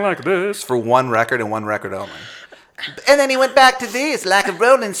 You sang like this. For one record and one record only. And then he went back to this, like a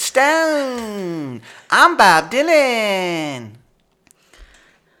rolling stone. I'm Bob Dylan.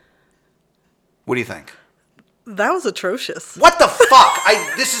 What do you think? That was atrocious. What the fuck?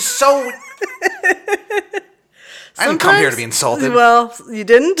 This is so... I didn't come here to be insulted. Well, you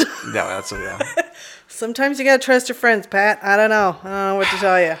didn't? No, that's... Yeah. Sometimes you gotta trust your friends, Pat. I don't know what to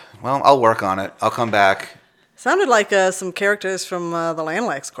tell you. Well, I'll work on it. I'll come back. Sounded like some characters from the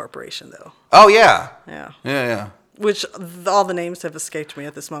Landlax Corporation, though. Oh, yeah. Yeah. Yeah. Which all the names have escaped me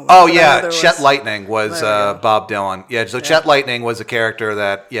at this moment. Oh, yeah. Chet Lightning was Bob Dylan. Yeah, so Chet Lightning was a character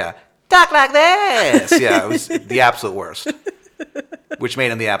that, talk like this. Yeah, it was the absolute worst, which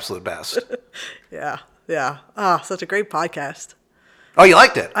made him the absolute best. Yeah. Ah, such a great podcast. Oh, you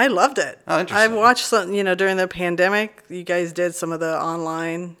liked it? I loved it. Oh, interesting. I watched some, during the pandemic, you guys did some of the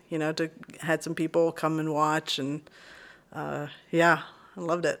online, had some people come and watch, and I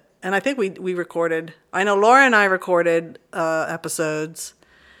loved it. And I think we recorded, I know Laura and I recorded episodes,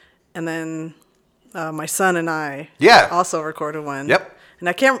 and then my son and I also recorded one. Yep. And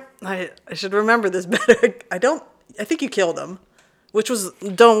I should remember this better. I think you killed him. Which was,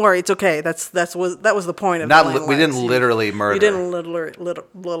 don't worry, it's okay. That was the point of we didn't literally murder. We didn't literally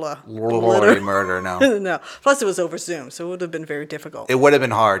murder, no. No. Plus, it was over Zoom, so it would have been very difficult. It would have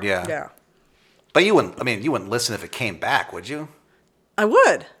been hard, yeah. Yeah. But you wouldn't listen if it came back, would you? I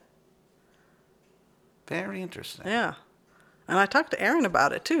would. Very interesting. Yeah. And I talked to Aaron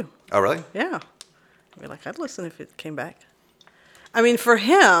about it, too. Oh, really? Yeah. I'd be like, I'd listen if it came back. I mean, for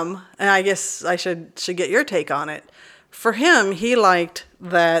him, and I guess I should get your take on it. For him, he liked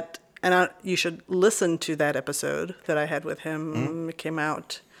that, and you should listen to that episode that I had with him. Mm-hmm. It came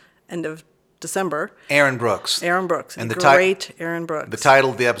out end of December. Aaron Brooks. And the great Aaron Brooks. The title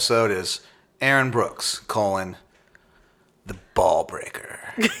of the episode is Aaron Brooks, the Ball Breaker.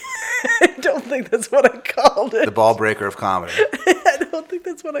 I don't think that's what I called it. The Ball Breaker of comedy. I don't think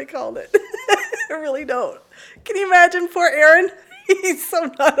that's what I called it. I really don't. Can you imagine poor Aaron? He's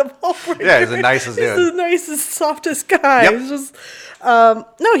so not a ball breaker. Yeah, he's the nicest He's dude. the nicest, softest guy. Yep. He's just,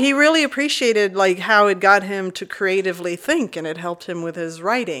 no, he really appreciated like how it got him to creatively think, and it helped him with his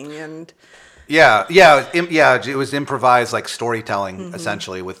writing. And It was improvised like storytelling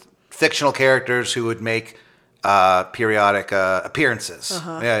essentially with fictional characters who would make periodic appearances.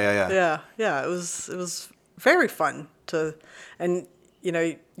 yeah, it was very fun to, and you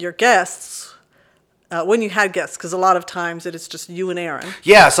know, your guests. When you had guests, because a lot of times it is just you and Aaron.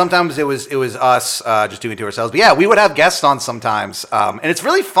 Yeah, sometimes it was us just doing it to ourselves. But yeah, we would have guests on sometimes, and it's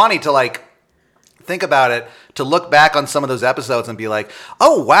really funny to like think about it, to look back on some of those episodes and be like,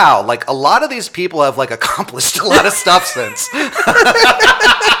 oh wow, like a lot of these people have like accomplished a lot of stuff since.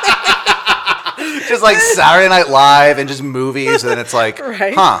 Just like Saturday Night Live and just movies, and it's like,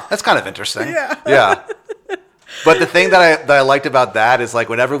 right. That's kind of interesting. Yeah. But the thing that I liked about that is like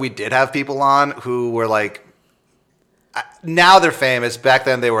whenever we did have people on who were like, now they're famous. Back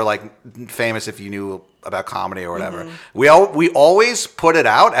then they were like famous if you knew about comedy or whatever. We always put it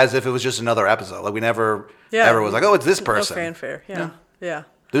out as if it was just another episode. Like we never ever was like, oh, it's this person. No fanfare. Yeah.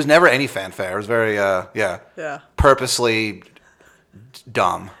 There's never any fanfare. It was very purposely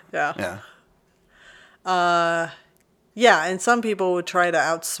dumb. Yeah. Yeah, and some people would try to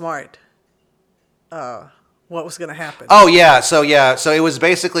outsmart what was going to happen. Oh yeah, so it was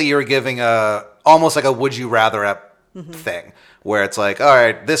basically you were giving almost like a would you rather thing where it's like, all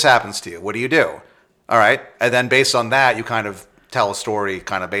right, this happens to you. What do you do? All right, and then based on that, you kind of tell a story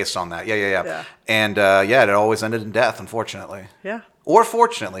kind of based on that. Yeah. And it always ended in death, unfortunately. Yeah. Or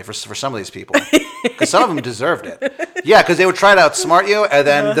fortunately for some of these people, because some of them deserved it. Yeah, because they would try to outsmart you, and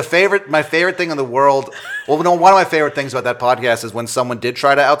then my favorite thing in the world. Well, no, one of my favorite things about that podcast is when someone did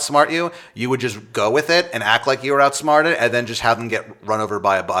try to outsmart you, you would just go with it and act like you were outsmarted, and then just have them get run over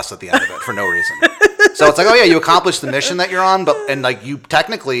by a bus at the end of it for no reason. So it's like, oh yeah, you accomplished the mission that you're on, and like you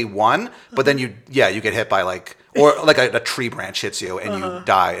technically won, but then you get hit by like, or like a tree branch hits you and you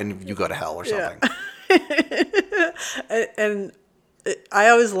die and you go to hell or something. And I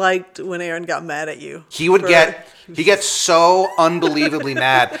always liked when Aaron got mad at you. He gets so unbelievably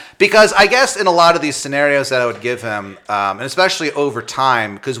mad because I guess in a lot of these scenarios that I would give him, and especially over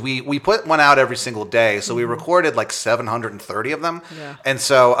time, because we put one out every single day, so we recorded like 730 of them, and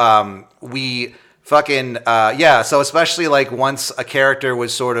so we fucking so especially like once a character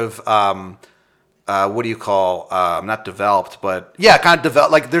was sort of what do you call not developed, but kind of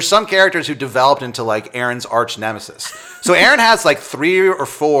developed. Like there's some characters who developed into like Aaron's arch nemesis. So Aaron has like 3 or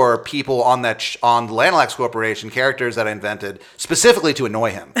 4 people on that on the Lanalax Corporation, characters that I invented specifically to annoy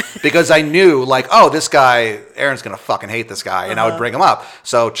him because I knew like, oh, this guy Aaron's gonna fucking hate this guy, and I would bring him up.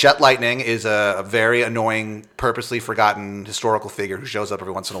 So Chet Lightning is a very annoying, purposely forgotten historical figure who shows up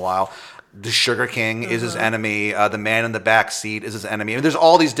every once in a while. The Sugar King is his enemy. The man in the back seat is his enemy. I mean, there's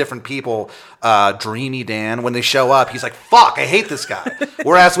all these different people. Dreamy Dan, when they show up, he's like, "Fuck, I hate this guy."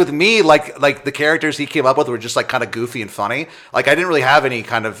 Whereas with me, like the characters he came up with were just like kind of goofy and funny. Like I didn't really have any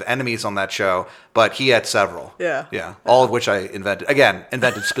kind of enemies on that show, but he had several. Yeah. All of which I invented. Again,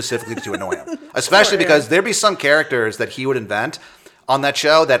 invented specifically to annoy him. Especially because there'd be some characters that he would invent on that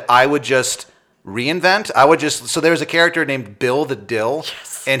show that I would just reinvent. So there's a character named Bill the Dill. Yes.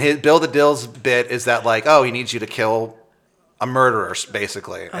 And Bill the Dill's bit is that like, oh, he needs you to kill a murderer,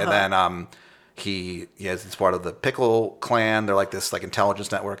 basically. And then it's part of the Pickle clan. They're like this like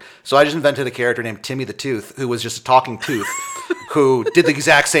intelligence network. So I just invented a character named Timmy the Tooth, who was just a talking tooth, who did the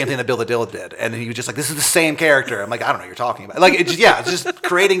exact same thing that Bill the Dill did. And he was just like, this is the same character. I'm like, I don't know what you're talking about. Like, it's just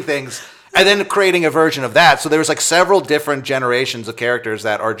creating things and then creating a version of that. So there was like several different generations of characters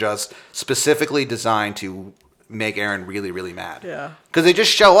that are just specifically designed to make Aaron really, really mad. Yeah. Because they just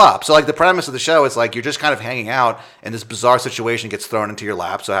show up. So like the premise of the show is like you're just kind of hanging out and this bizarre situation gets thrown into your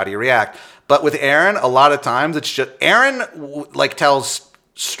lap. So how do you react? But with Aaron, a lot of times it's just Aaron like tells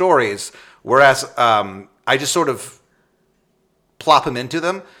stories, whereas I just sort of plop him into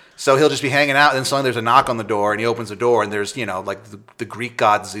them. So he'll just be hanging out, and then suddenly there's a knock on the door, and he opens the door, and there's, like the Greek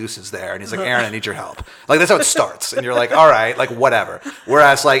god Zeus is there, and he's like, Aaron, I need your help. Like, that's how it starts. And you're like, all right, like, whatever.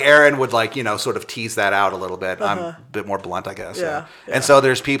 Whereas, like, Aaron would, like, sort of tease that out a little bit. I'm a bit more blunt, I guess. Yeah. And so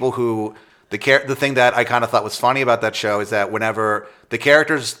there's people who, the thing that I kind of thought was funny about that show is that whenever the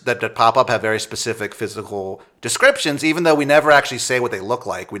characters that pop up have very specific physical descriptions, even though we never actually say what they look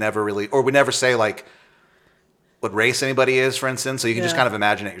like, we never say, like, what race anybody is, for instance, so you can just kind of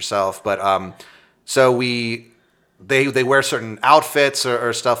imagine it yourself. But so they wear certain outfits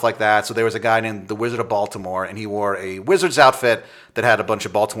or stuff like that. So there was a guy named the Wizard of Baltimore, and he wore a Wizard's outfit that had a bunch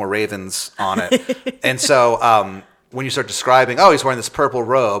of Baltimore Ravens on it. And so when you start describing, oh, he's wearing this purple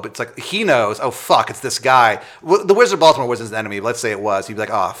robe, it's like he knows, oh, fuck, it's this guy. The Wizard of Baltimore wasn't his enemy. Let's say it was. He'd be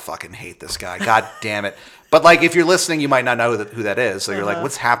like, oh, I fucking hate this guy. God damn it. But like if you're listening, you might not know who that is. So you're like,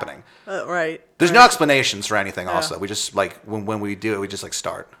 what's happening? Right. There's no explanations for anything also. We just like, when we do it, we just like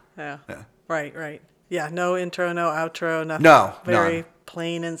start. Yeah. Right. Yeah, no intro, no outro, nothing. No, Very none.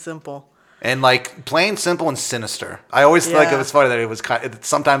 plain and simple. And like plain, simple, and sinister. I always feel like it was funny that it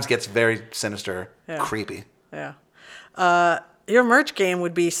sometimes gets very sinister, creepy. Yeah. Your merch game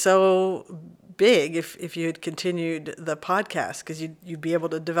would be so big if you had continued the podcast, because you'd be able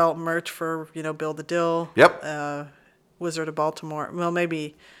to develop merch for, Bill the Dill. Yep. Wizard of Baltimore. Well,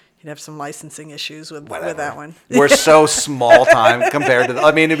 maybe you'd have some licensing issues with that one. We're so small time compared to.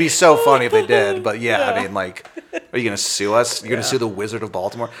 I mean, it'd be so funny if they did, but I mean, like, are you gonna sue us? You're gonna sue the Wizard of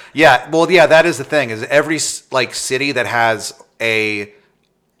Baltimore? Yeah. Well, yeah. That is the thing. Is every like city that has a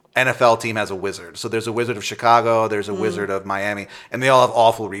NFL team has a wizard. So there's a Wizard of Chicago, there's a Wizard of Miami, and they all have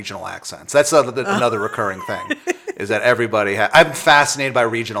awful regional accents. That's another recurring thing. Is that everybody? I'm fascinated by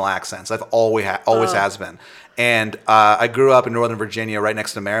regional accents. I've always has been. And I grew up in Northern Virginia, right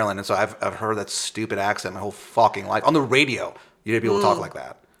next to Maryland, and so I've heard that stupid accent my whole fucking life. On the radio, you hear people talk like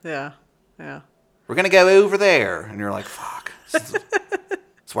that. Yeah. We're gonna go over there, and you're like, "Fuck, this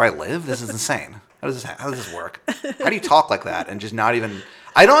is where I live. This is insane. How does this work? How do you talk like that and just not even?"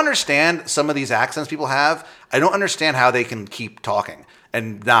 I don't understand some of these accents people have. I don't understand how they can keep talking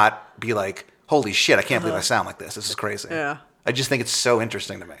and not be like, "Holy shit, I can't believe I sound like this. This is crazy." Yeah. I just think it's so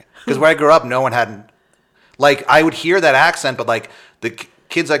interesting to me because where I grew up, no one had. Like, I would hear that accent, but, like, the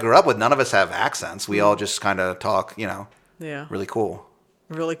kids I grew up with, none of us have accents. We all just kind of talk, really cool.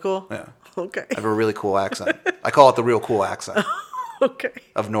 Really cool? Yeah. Okay. I have a really cool accent. I call it the real cool accent. Okay.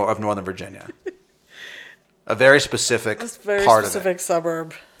 Of Northern Virginia. A very specific part of it.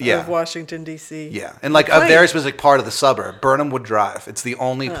 Suburb of Washington, D.C. Yeah. And, like, a very specific part of the suburb, Burnhamwood Drive. It's the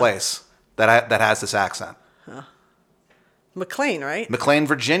only place that has this accent. McLean, right? McLean,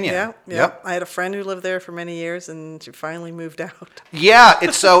 Virginia. Yeah. Yep. I had a friend who lived there for many years, and she finally moved out. Yeah,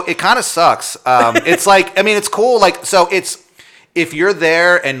 it kind of sucks. It's like, I mean, it's cool. Like, so if you're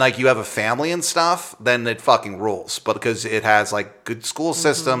there and like you have a family and stuff, then it fucking rules. But because it has like good school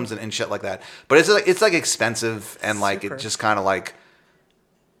systems and shit like that. But it's like expensive and like it just kind of like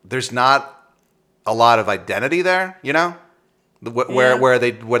there's not a lot of identity there, Where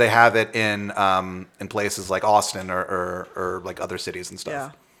they have it in places like Austin or like other cities and stuff.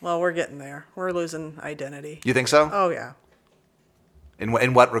 Yeah. Well, we're getting there. We're losing identity. You think so? Oh yeah.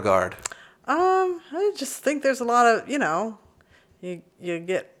 In what regard? I just think there's a lot of you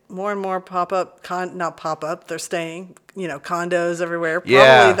get more and more not pop up. They're staying condos everywhere.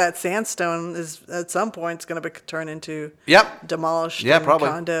 Probably that sandstone is at some point it's going to turn into demolished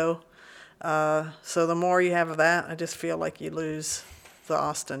condo. So the more you have of that, I just feel like you lose the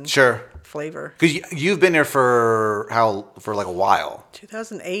Austin flavor. Because you've been there for like a while.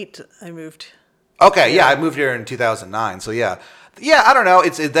 2008, I moved. Okay, I moved here in 2009. So yeah. I don't know.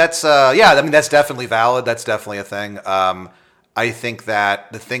 I mean that's definitely valid. That's definitely a thing. I think that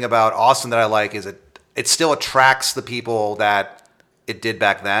the thing about Austin that I like is it still attracts the people that it did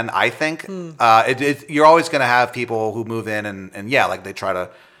back then. I think you're always going to have people who move in and like they try to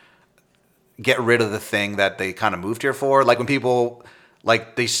get rid of the thing that they kind of moved here for. Like when people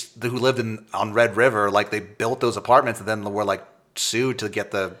like who lived on Red River, like they built those apartments and then were like sued to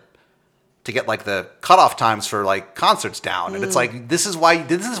get like the cutoff times for like concerts down. And it's like, this is why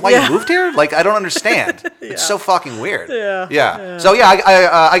you moved here? Like, I don't understand. It's so fucking weird. Yeah. So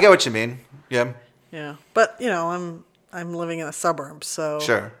I get what you mean. Yeah. Yeah. But I'm living in a suburb, so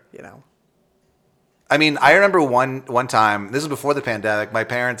sure. I mean, I remember one time, this is before the pandemic, my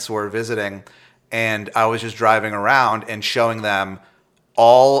parents were visiting and I was just driving around and showing them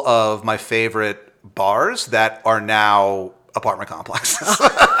all of my favorite bars that are now apartment complexes.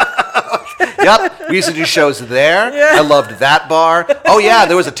 Yep, we used to do shows there. Yeah. I loved that bar. Oh yeah,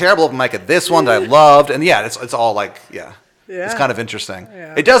 there was a terrible open mic at this one that I loved, and it's all like it's kind of interesting.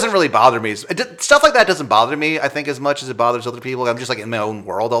 Yeah. It doesn't really bother me. Stuff like that doesn't bother me, I think, as much as it bothers other people. I'm just like in my own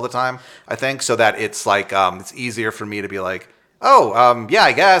world all the time, I think, so that it's like it's easier for me to be like,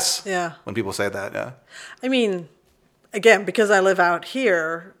 I guess. Yeah. When people say that, yeah. I mean, again, because I live out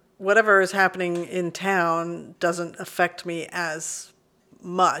here, whatever is happening in town doesn't affect me as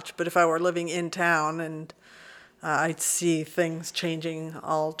much, but if I were living in town and I'd see things changing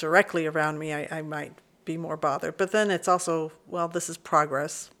all directly around me, I might be more bothered. But then it's also, this is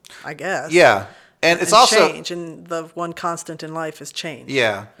progress, I guess. Yeah. And it's also change, and the one constant in life is change.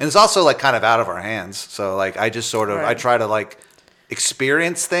 Yeah. And it's also like kind of out of our hands. So like I just sort of I try to like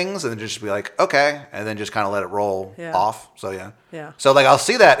experience things and then just be like, okay, and then just kind of let it roll off. So Yeah. So like I'll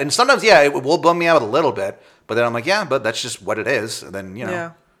see that, and sometimes it will bum me out a little bit, but then I'm like, yeah, but that's just what it is. And then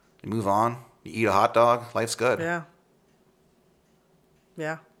you move on. You eat a hot dog, life's good. Yeah.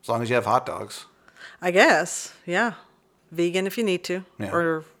 Yeah. As long as you have hot dogs. I guess. Yeah. Vegan if you need to,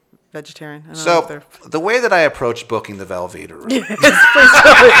 or vegetarian. I don't know if So they're... the way that I approach booking the Velveeta room.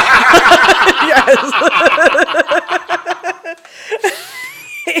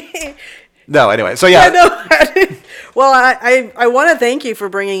 No, anyway. So yeah. Well, I want to thank you for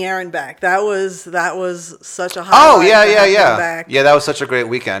bringing Aaron back. That was such a Oh highlight. yeah. Back. Yeah, that was such a great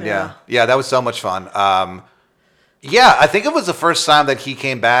weekend. Yeah, that was so much fun. Yeah, I think it was the first time that he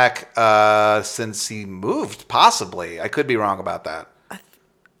came back since he moved. Possibly, I could be wrong about that.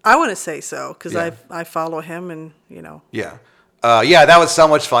 I want to say so because I follow him and Yeah. That was so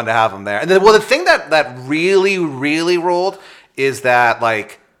much fun to have him there. And then, well, the thing that really, really ruled is that,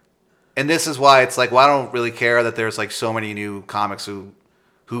 like, and this is why it's like, well, I don't really care that there's, like, so many new comics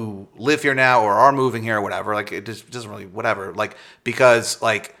who live here now or are moving here or whatever. Like, it just doesn't really, whatever. Like, because,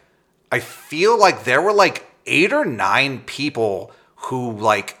 like, I feel like there were, like, 8 or 9 people who,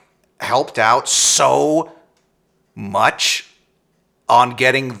 like, helped out so much on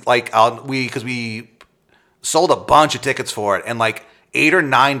getting, like, because we sold a bunch of tickets for it, and like 8 or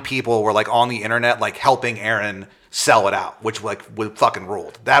 9 people were like on the internet like helping Aaron sell it out, which like would fucking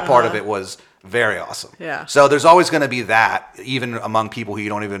ruled. That part of it was very awesome. Yeah. So there's always going to be that, even among people who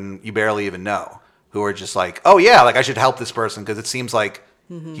you barely even know, who are just like, oh yeah, like I should help this person because it seems like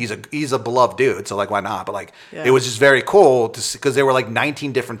he's a beloved dude. So like why not? But like it was just very cool to see, because there were like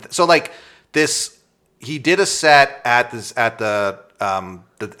 19 different. So like he did a set at the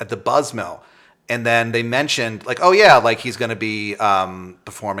Buzzmill. And then they mentioned, like, oh, yeah, like, he's going to be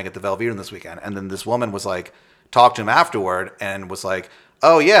performing at the Velveeta this weekend. And then this woman was, like, talked to him afterward and was like,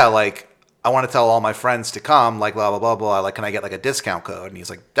 oh, yeah, like, I want to tell all my friends to come, like, blah, blah, blah, blah. Like, can I get, like, a discount code? And he's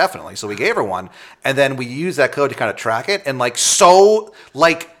like, definitely. So we gave her one. And then we used that code to kind of track it. And, like, 12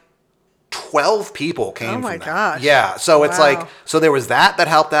 people came from that. Oh, my gosh. Yeah. So it's like, so there was that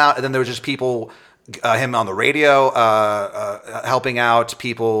helped out. And then there was just people... him on the radio, helping out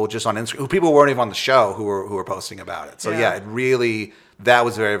people just on Instagram, people who weren't even on the show who were posting about it. So it really, that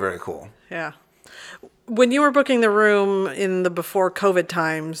was very, very cool. Yeah. When you were booking the room in the before COVID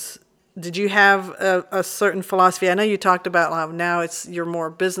times, did you have a certain philosophy? I know you talked about how now you're more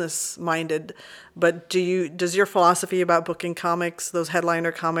business minded, but does your philosophy about booking comics, those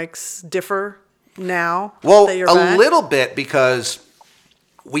headliner comics, differ now? Well, that you're a back? little bit, because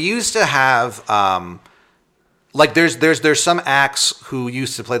we used to have, like, there's some acts who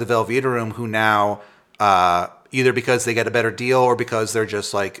used to play the Velveeta room who now, either because they get a better deal or because they're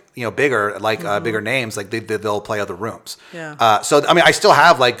just like, bigger, like bigger names, like they'll play other rooms. Yeah. So, I mean, I still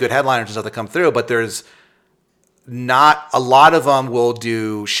have like good headliners and stuff that come through, but there's not a lot of them will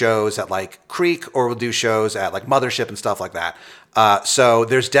do shows at like Creek or will do shows at like Mothership and stuff like that. So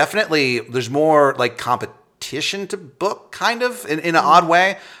there's more like competition to book, kind of in an odd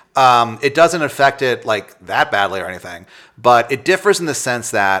way. It doesn't affect it like that badly or anything, but it differs in the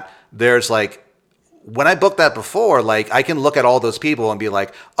sense that there's like, when I booked that before, like I can look at all those people and be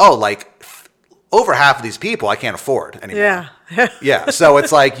like, oh, like over half of these people I can't afford anymore. Yeah. Yeah. So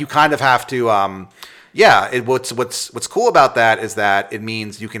it's like you kind of have to, what's cool about that is that it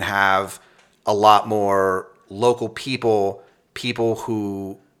means you can have a lot more local people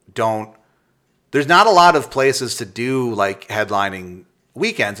who don't. There's not a lot of places to do like headlining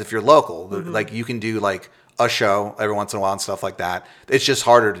weekends if you're local. Like you can do like a show every once in a while and stuff like that. It's just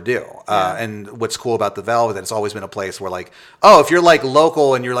harder to do. And what's cool about the Velvet, that it's always been a place where like, oh, if you're like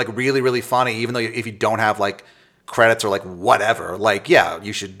local and you're like really, really funny, even though if you don't have like credits or like whatever, like, yeah,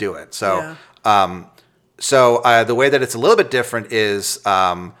 you should do it. So, the way that it's a little bit different is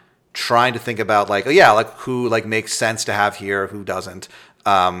trying to think about like, oh yeah, like who like makes sense to have here, who doesn't,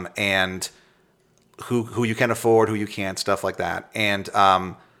 and who you can afford, who you can't, stuff like that. And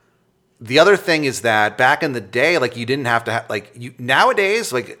the other thing is that back in the day, like you didn't have to have like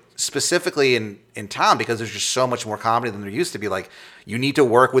nowadays, like specifically in town, because there's just so much more comedy than there used to be. Like you need to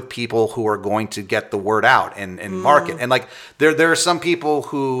work with people who are going to get the word out and market. And like there are some people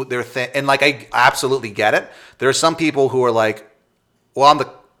who and like I absolutely get it. There are some people who are like, well, I'm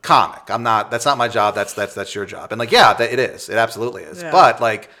the comic. I'm not. That's not my job. That's your job. And like, yeah, it is. It absolutely is. Yeah. But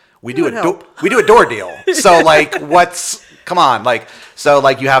like we do a door deal. So like come on, like, so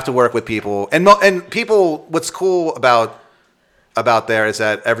like you have to work with people and people. What's cool about there is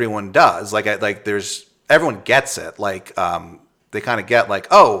that everyone does everyone gets it. Like, they kind of get like,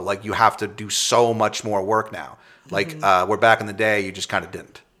 oh, like you have to do so much more work now. Like where back in the day, you just kind of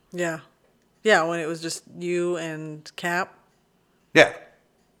didn't. Yeah. Yeah, when it was just you and Cap. Yeah.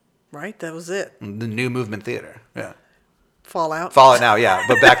 Right? That was it. The New Movement Theater. Yeah. Fallout now, yeah.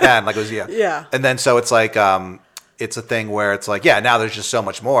 But back then, like it was, yeah. Yeah. And then so it's like, it's a thing where it's like, yeah, now there's just so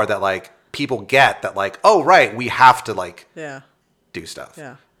much more that like people get that like, oh, right, we have to like do stuff.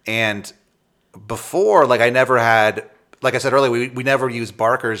 Yeah. And before, like I never had, like I said earlier, we never used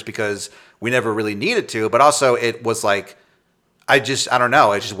Barkers because we never really needed to, but also it was like, I don't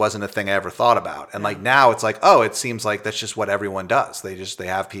know. It just wasn't a thing I ever thought about. And like now it's like, oh, it seems like that's just what everyone does. They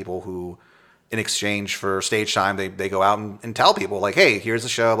have people who, in exchange for stage time, they go out and tell people like, hey, here's the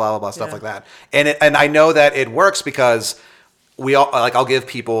show, blah, blah, blah, stuff like that. And I know that it works because I'll give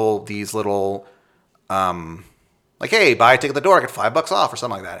people these little, like, hey, buy a ticket at the door, get $5 off or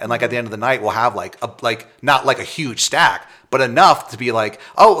something like that. And like at the end of the night, we'll have not like a huge stack, but enough to be like,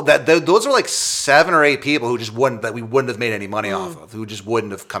 oh, those are like 7 or 8 people who just we wouldn't have made any money off of, who just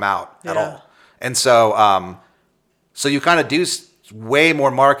wouldn't have come out at all. And so, so you kind of do way more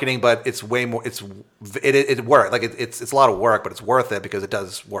marketing, but it's way more, it worked. Like it's a lot of work, but it's worth it because it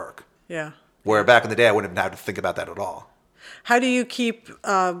does work. Yeah. Where back in the day, I wouldn't have had to think about that at all. How do you keep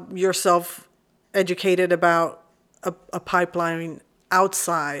yourself educated about a pipeline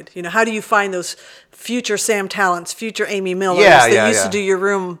outside? You know, how do you find those future Sam Tallents, future Amy Millers that used to do your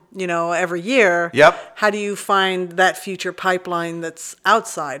room, you know, every year? Yep. How do you find that future pipeline that's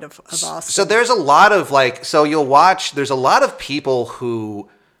outside of Austin? So there's a lot of there's a lot of people who,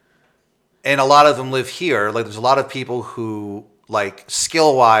 and a lot of them live here. Like there's a lot of people who like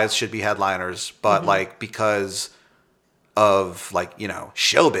skill wise should be headliners, but like because of like, you know,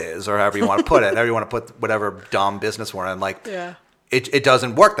 showbiz or however you want to put it, however you want to put whatever dumb business we're in, like it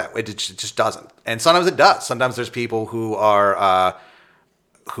doesn't work that way. It just doesn't. And sometimes it does. Sometimes there's people who are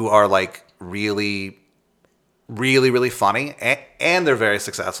like really, really, really funny and they're very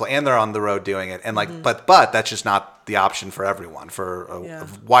successful and they're on the road doing it. And like, but that's just not the option for everyone for a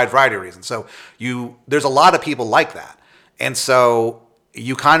wide variety of reasons. So there's a lot of people like that. And so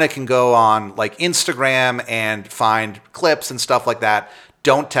you kind of can go on like Instagram and find clips and stuff like that.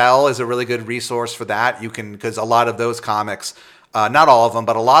 Don't Tell is a really good resource for that. You can, because a lot of those comics, not all of them,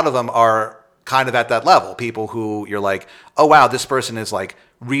 but a lot of them are kind of at that level. People who you're like, oh wow, this person is like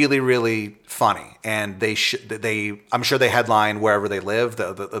really, really funny, and I'm sure they headline wherever they live,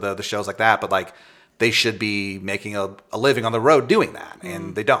 the shows like that, but like they should be making a living on the road doing that,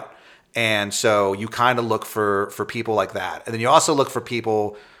 and they don't. And so you kind of look for people like that. And then you also look for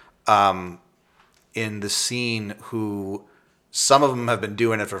people in the scene who, some of them have been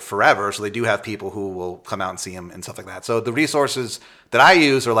doing it for forever. So they do have people who will come out and see them and stuff like that. So the resources that I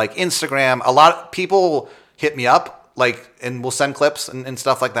use are like Instagram. A lot of people hit me up like, and will send clips and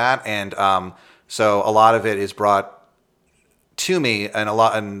stuff like that. And so a lot of it is brought to me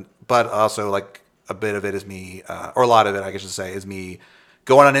but also like a bit of it is me, or a lot of it, I guess I should say, is me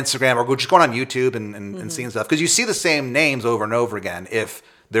going on Instagram or just going on YouTube and seeing stuff. Because you see the same names over and over again if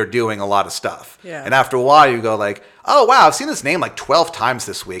they're doing a lot of stuff. Yeah. And after a while, you go like, oh, wow, I've seen this name like 12 times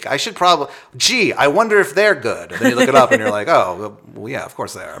this week. I should probably, I wonder if they're good. And then you look it up and you're like, oh, well, yeah, of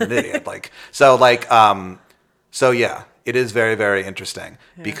course they are. I'm an idiot. So yeah, it is very, very interesting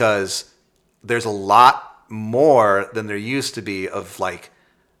because there's a lot more than there used to be of like,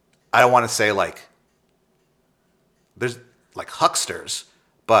 I don't want to say like, there's like hucksters,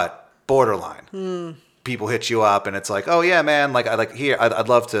 but borderline. People hit you up and it's like, oh yeah, man, like I'd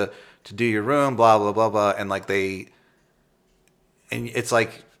love to do your room, blah blah blah blah, and like and it's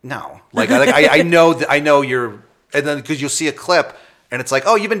like no, I know you're, and then because you'll see a clip and it's like,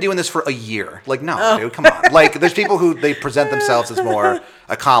 oh, you've been doing this for a year, like no, dude, come on, like there's people who they present themselves as more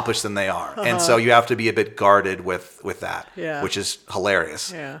accomplished than they are, and so you have to be a bit guarded with that, which is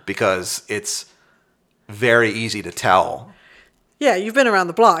hilarious, because it's very easy to tell. Yeah, you've been around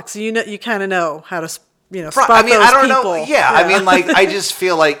the block, so you kind of know how to spot those I don't people. know. Yeah, I mean, like, I just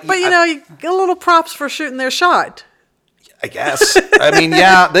feel like... But, you get a little props for shooting their shot. I guess. I mean,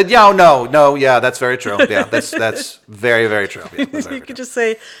 that's very true. Yeah, that's very, very true. Yeah, you could just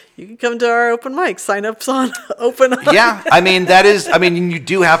say, you can come to our open mic, sign ups on open. Yeah, I mean, you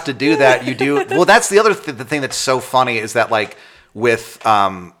do have to do that. You do. Well, that's the other the thing that's so funny is that, like, with...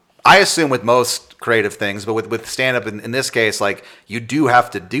 I assume with most creative things, but with stand-up in this case, like, you do have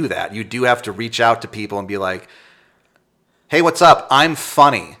to do that. You do have to reach out to people and be like, hey, what's up? I'm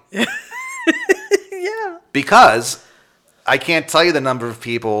funny. Yeah. Because I can't tell you the number of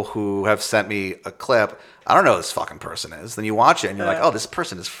people who have sent me a clip. I don't know who this fucking person is. Then you watch it and you're like, oh, this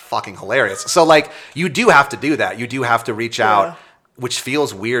person is fucking hilarious. So like, you do have to do that. You do have to reach out, which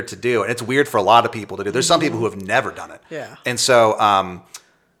feels weird to do. And it's weird for a lot of people to do. There's some people who have never done it. Yeah. And so,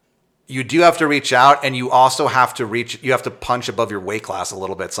 you do have to reach out, and you also have to you have to punch above your weight class a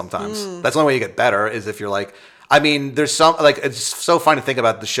little bit sometimes. That's the only way you get better is if you're like, I mean, there's some, like, it's so fun to think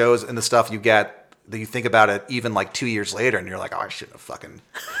about the shows and the stuff you get that you think about it even like 2 years later and you're like, oh, I shouldn't have fucking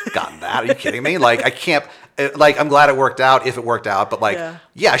gotten that. Are you kidding me? Like, I can't, like, I'm glad it worked out if it worked out, but like,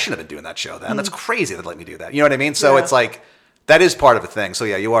 yeah I shouldn't have been doing that show then. That's crazy to let me do that. You know what I mean? So it's like, that is part of a thing. So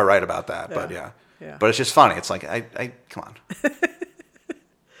yeah, you are right about that. But but it's just funny. It's like, I come on.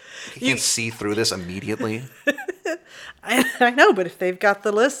 You can't see through this immediately. I know, but if they've got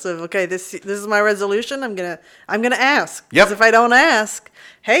the list of, okay, this is my resolution, I'm gonna ask. Yep. Because if I don't ask,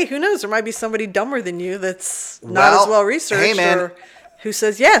 hey, who knows? There might be somebody dumber than you that's not as well researched, hey, man, or who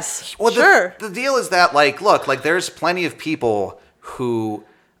says yes. Well, sure. The deal is that, like, look, like, there's plenty of people who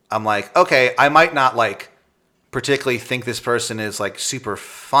I'm like, okay, I might not like particularly think this person is like super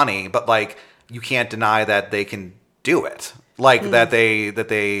funny, but like, you can't deny that they can do it. Like that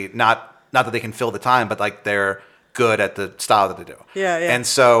they not that they can fill the time, but like they're good at the style that they do. Yeah. And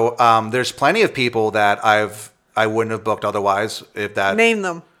so there's plenty of people that I wouldn't have booked otherwise if that. Name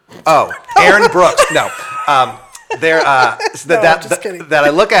them. Oh, Aaron Brooks. No. They're that I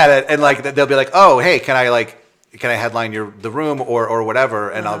look at it and like they'll be like, oh, hey, can I headline the room or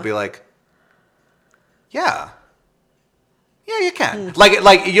whatever, and I'll be like, yeah, you can.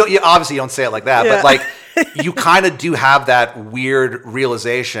 Like you obviously don't say it like that, but like you kind of do have that weird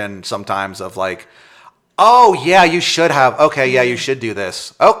realization sometimes of like, oh yeah, you should have. Okay, yeah, you should do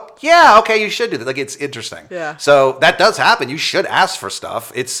this. Oh yeah, okay, you should do this. Like, it's interesting. Yeah. So that does happen. You should ask for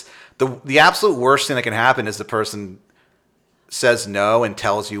stuff. It's the absolute worst thing that can happen is the person says no and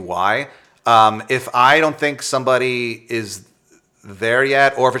tells you why. If I don't think somebody is there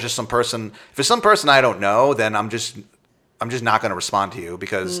yet, or if it's just some person, if it's some person I don't know, then I'm just not going to respond to you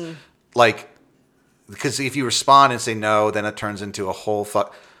because if you respond and say no, then it turns into a whole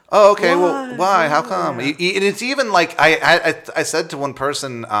oh, okay. Well, why? How come? And it's even like I said to one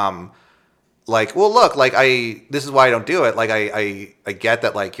person, like, well, look, like this is why I don't do it. Like I get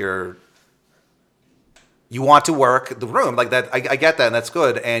that, like you want to work the room like that. I get that, and that's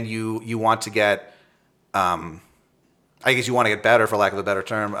good. And you want to get, I guess you want to get better, for lack of a better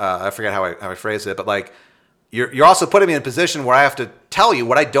term. I forget how I phrased it, but like you're also putting me in a position where I have to tell you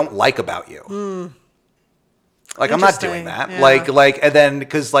what I don't like about you. Like, I'm not doing that. Yeah. Like, and then,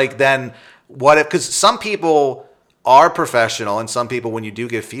 because some people are professional, and some people, when you do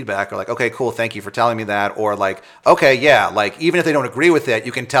give feedback, are like, okay, cool, thank you for telling me that, or like, okay, yeah, like, even if they don't agree with it,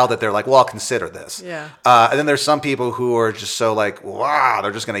 you can tell that they're like, well, I'll consider this. Yeah. And then there's some people who are just so like, wow,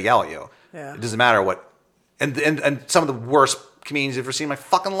 they're just gonna yell at you. Yeah. It doesn't matter what, and some of the worst comedians I've ever seen in my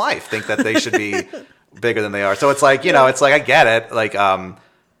fucking life think that they should be bigger than they are. So it's like, you know, it's like, I get it, like,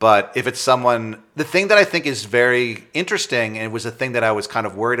 but if it's someone, the thing that I think is very interesting, and it was the thing that I was kind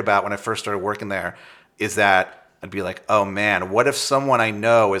of worried about when I first started working there, is that I'd be like, oh man, what if someone I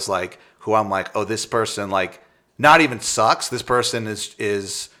know is like, who I'm like, oh, this person, like, not even sucks. This person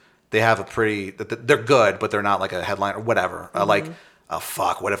is they have a pretty, they're good, but they're not like a headline or whatever. Like, oh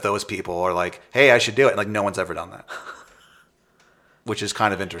fuck, what if those people are like, hey, I should do it? And like, no one's ever done that, which is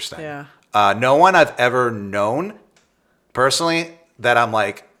kind of interesting. Yeah. No one I've ever known personally that I'm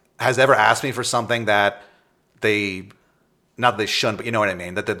like, has ever asked me for something that not that they shouldn't, but you know what I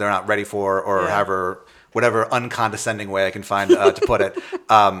mean, that they're not ready for, or whatever uncondescending way I can find to put it.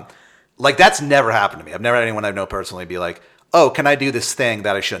 Like, that's never happened to me. I've never had anyone I know personally be like, oh, can I do this thing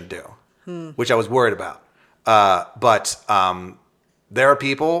that I shouldn't do? Which I was worried about. But there are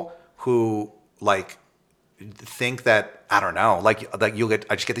people who like think that, I don't know, like I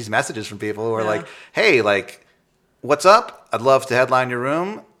just get these messages from people who are like, hey, like, what's up? I'd love to headline your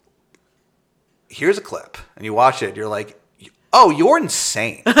room. Here's a clip. And you watch it. You're like, oh, you're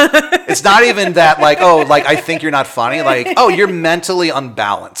insane. It's not even that like, oh, like, I think you're not funny. Like, oh, you're mentally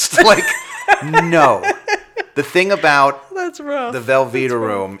unbalanced. Like, no. The thing about That's rough. the Velveeta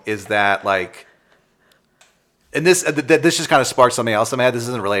room is that, like, and this just kind of sparked something else in my head. This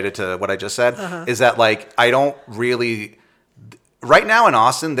isn't related to what I just said. Is that, like, I don't really, right now in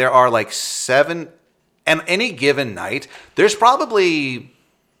Austin, there are like 7, and any given night, there's probably,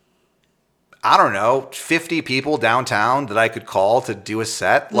 I don't know, 50 people downtown that I could call to do a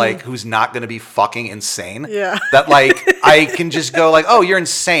set, like, who's not going to be fucking insane. Yeah. That, like, I can just go like, oh, you're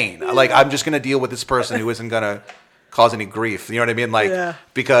insane. Like, I'm just going to deal with this person who isn't going to cause any grief. You know what I mean? Like,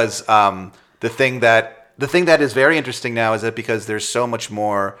 because the thing that the thing that is very interesting now is that because there's so much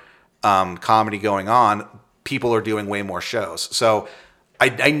more comedy going on, people are doing way more shows. So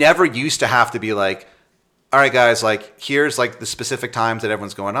I never used to have to be like, all right, guys, like here's like the specific times that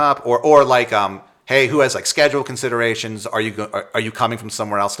everyone's going up, or like, hey, who has like schedule considerations? Are you coming from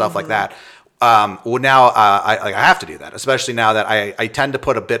somewhere else? Stuff like that. Well, now I have to do that, especially now that I tend to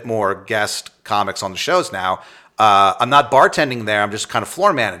put a bit more guest comics on the shows now. I'm not bartending there. I'm just kind of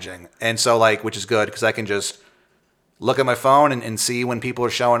floor managing. And so like, which is good because I can just look at my phone and see when people are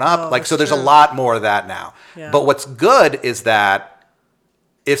showing up. So there's a lot more of that now. Yeah. But what's good is that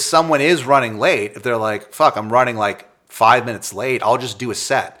if someone is running late, if they're like, fuck, I'm running like 5 minutes late, I'll just do a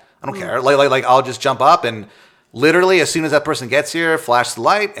set. I don't care. Like I'll just jump up and literally as soon as that person gets here, flash the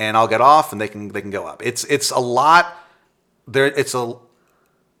light and I'll get off and they can go up. It's a lot there. It's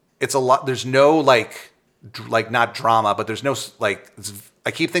a lot. There's no like not drama, but there's no like,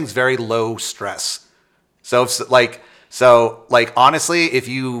 I keep things very low stress. So honestly,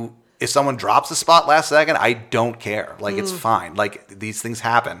 if someone drops a spot last second, I don't care. Like it's fine. Like these things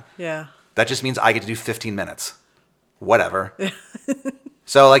happen. Yeah. That just means I get to do 15 minutes. Whatever.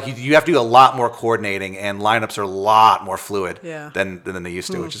 So like you have to do a lot more coordinating and lineups are a lot more fluid than they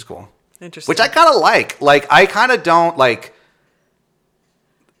used to, which is cool. Interesting. Which I kind of like. Like I kind of don't like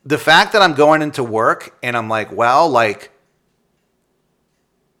the fact that I'm going into work and I'm like, well, like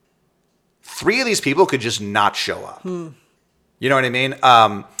 3 of these people could just not show up. You know what I mean?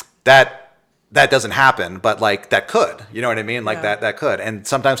 That doesn't happen, but like that could. You know what I mean? Like that could. And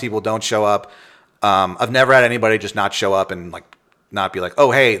sometimes people don't show up. I've never had anybody just not show up and like not be like,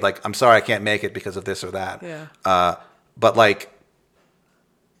 oh hey, like I'm sorry I can't make it because of this or that. Yeah. But like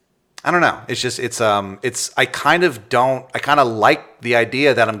I don't know. It's just I kind of like the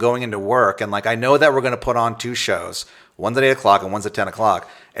idea that I'm going into work and like I know that we're gonna put on 2 shows. One's at 8 o'clock and one's at 10 o'clock.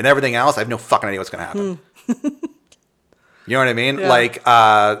 And everything else, I have no fucking idea what's gonna happen. You know what I mean? Yeah. Like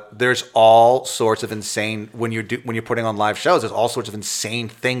there's all sorts of insane when you're putting on live shows, there's all sorts of insane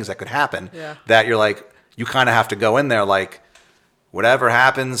things that could happen that you're like, you kind of have to go in there like, whatever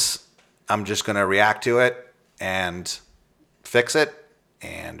happens, I'm just gonna react to it and fix it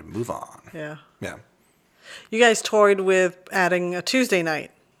and move on. Yeah. Yeah. You guys toyed with adding a Tuesday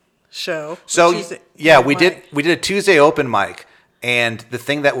night show. So we did a Tuesday open mic, and the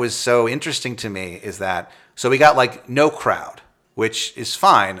thing that was so interesting to me is that so we got like no crowd, which is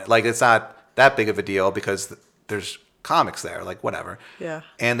fine. Like it's not that big of a deal because there's comics there, like whatever. Yeah.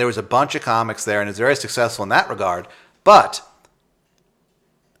 And there was a bunch of comics there, and it's very successful in that regard. But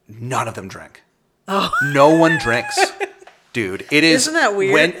none of them drink. Oh. No one drinks. Dude, it is. Isn't that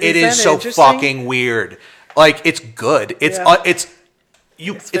weird? It is so fucking weird. Like it's good. It's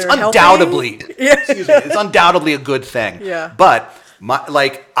undoubtedly. Excuse me. It's undoubtedly a good thing. Yeah. But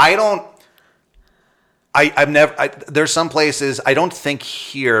I've never. There's some places I don't think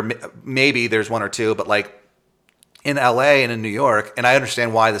here. Maybe there's 1 or 2, but like in LA and in New York, and I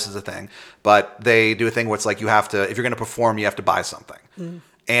understand why this is a thing. But they do a thing where it's like you have to, if you're going to perform, you have to buy something.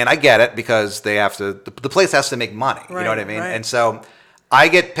 And I get it because they have to. The place has to make money. Right, you know what I mean? Right. And so I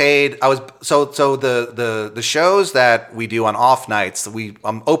get paid. So the shows that we do on off nights,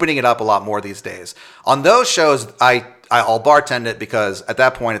 I'm opening it up a lot more these days. On those shows, I'll bartend it because at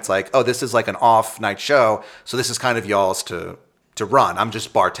that point it's like, oh, this is like an off night show, so this is kind of y'all's to run. I'm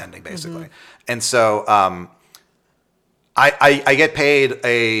just bartending basically, and so I get paid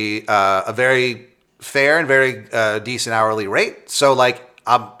a very fair and very decent hourly rate. So like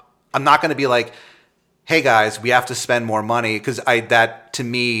I'm not going to be like, hey guys, we have to spend more money because that to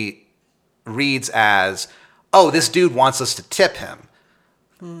me reads as, oh, this dude wants us to tip him.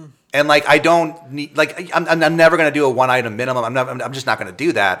 And like I don't need, like I'm never gonna do a 1 item minimum. I'm just not gonna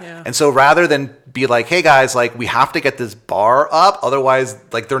do that. Yeah. And so rather than be like, hey guys, like we have to get this bar up, otherwise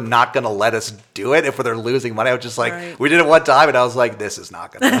like they're not gonna let us do it if they're losing money. I was just like, we did it one time, and I was like, this is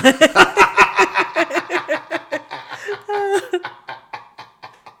not gonna.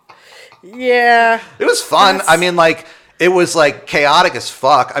 Yeah. It was fun. I mean, like it was like chaotic as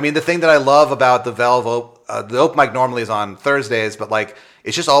fuck. I mean, the thing that I love about the Valve, the open mic normally is on Thursdays, but like.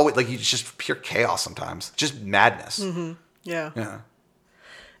 It's just always like it's just pure chaos sometimes, just madness. Mm-hmm. Yeah. Yeah.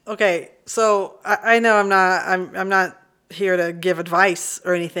 Okay, so I know I'm not here to give advice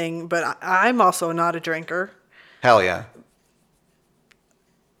or anything, but I'm also not a drinker. Hell yeah.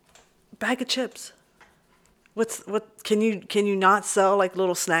 Bag of chips. What can you not sell like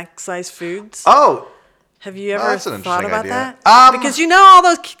little snack size foods? Oh. Have you ever thought about idea. That? Because you know all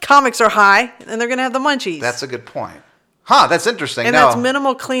those comics are high and they're gonna have the munchies. That's a good point. Huh, that's interesting. And that's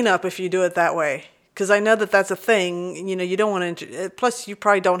minimal cleanup if you do it that way. because I know that that's a thing. You know, you don't want to. Plus, you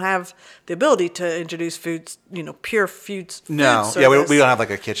probably don't have the ability to introduce foods. You know, pure foods. No, food yeah, we service. don't have like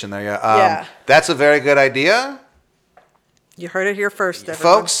a kitchen there yet. Yeah. That's a very good idea, You heard it here first,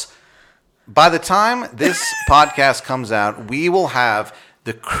 everyone. folks. By the time this podcast comes out, we will have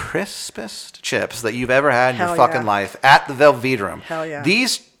the crispest chips that you've ever had in Hell your fucking yeah. life at the Velveterum. Hell yeah.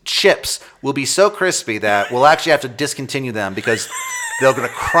 These chips will be so crispy that we'll actually have to discontinue them because they're going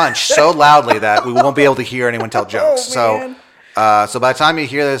to crunch so loudly that we won't be able to hear anyone tell jokes. man. So by the time you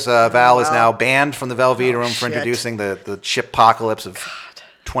hear this, Val is now banned from the Velveterum for shit. introducing the chip apocalypse of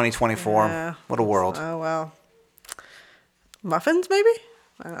 2024. Yeah. What a world. Oh well. Muffins, maybe?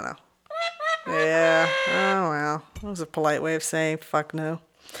 I don't know. Yeah. Oh well. That was a polite way of saying fuck no.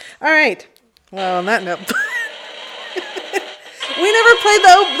 All right. Well, on that note, we never played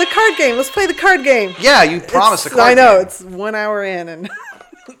the card game. Let's play the card game. Yeah, you promised a card I know game. it's 1 hour in, and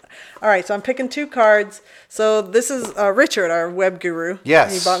all right. So I'm picking 2 cards. So this is Richard, our web guru.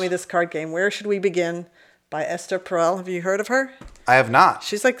 Yes. He bought me this card game. Where Should We Begin? By Esther Perel. Have you heard of her? I have not.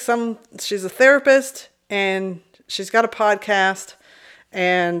 She's a therapist, and she's got a podcast,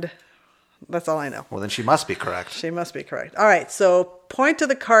 and that's all I know. Well, then she must be correct. She must be correct. All right, so point to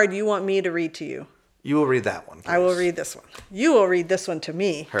the card you want me to read to you. You will read that one. I will please. read this one. You will read this one to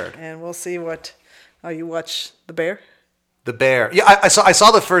me. Heard. And we'll see what... Oh, you watch The Bear? The Bear. Yeah, I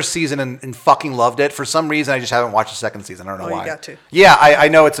saw the first season and fucking loved it. For some reason, I just haven't watched the second season. I don't know Oh, why. you got to. Yeah, I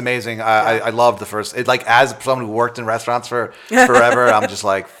know it's amazing. I loved the first. It, like, as someone who worked in restaurants for forever, I'm just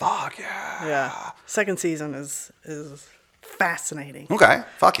like, fuck yeah. Yeah. Second season is fascinating. Okay,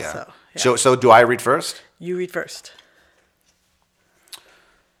 fuck yeah. So, yeah. So do I read first? You read first.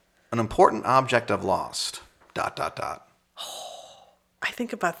 An important object I've lost. ... I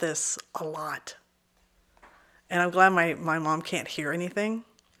think about this a lot. And I'm glad my mom can't hear anything.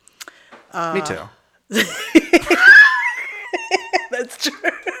 Me too. That's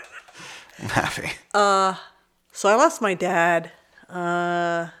true. I'm happy. So I lost my dad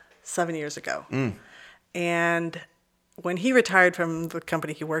 7 years ago. And when he retired from the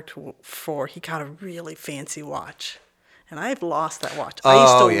company he worked for, he got a really fancy watch. And I've lost that watch. I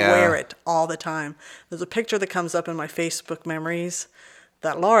used to wear it all the time. There's a picture that comes up in my Facebook memories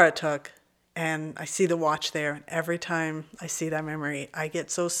that Laura took, and I see the watch there. And every time I see that memory, I get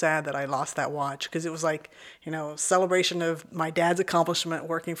so sad that I lost that watch, because it was like, you know, a celebration of my dad's accomplishment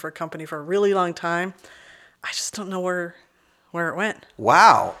working for a company for a really long time. I just don't know where it went.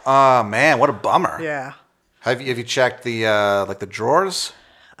 Wow. Man, what a bummer. Yeah. Have you checked the like the drawers?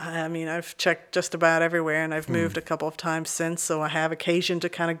 I mean, I've checked just about everywhere, and I've moved a couple of times since, so I have occasion to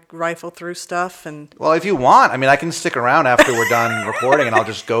kind of rifle through stuff. And Well, if you want, I mean, I can stick around after we're done recording, and I'll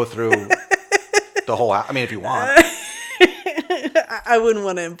just go through the whole. I mean, if you want. I wouldn't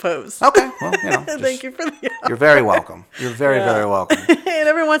want to impose. Okay. Well, you know. Thank you for the offer. You're very welcome. You're very, very welcome. And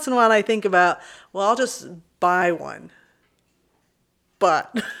every once in a while I think about, well, I'll just buy one.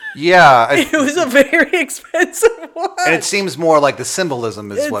 But Yeah. it was a very expensive one. And it seems more like the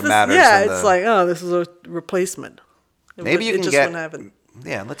symbolism is what matters. Yeah, than it's the, like, oh, this is a replacement. maybe you it can just get. wouldn't have it.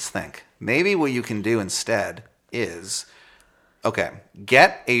 Yeah, let's think. Maybe what you can do instead is, okay,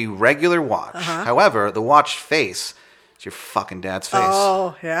 get a regular watch. However, the watch face is your fucking dad's face.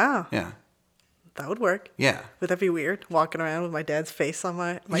 Oh, yeah. Yeah. That would work. Yeah. Would that be weird? Walking around with my dad's face on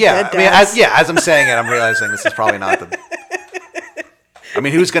my Yeah. dead I mean, dad's. as I'm saying it, I'm realizing this is probably not the. I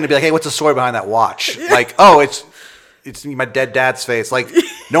mean, who's going to be like, hey, what's the story behind that watch? Like, oh, it's my dead dad's face. Like,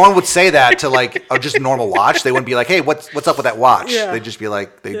 no one would say that to like a just normal watch. They wouldn't be like, hey, what's up with that watch? Yeah. They'd just be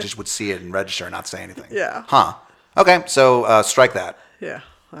like, they just would see it and register and not say anything. Yeah. Huh. Okay, so strike that. Yeah.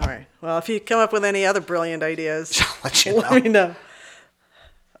 All right. Well, if you come up with any other brilliant ideas, I'll let you know. let me know.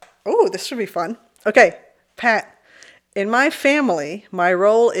 Oh, this should be fun. Okay, Pat. In my family, my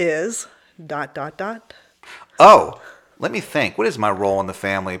role is ... Oh, let me think. What is my role in the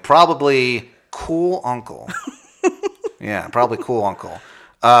family? Probably cool uncle. Yeah, probably cool uncle.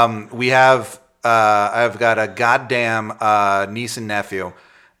 We have, I've got a goddamn niece and nephew,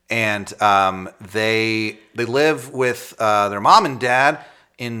 and they live with their mom and dad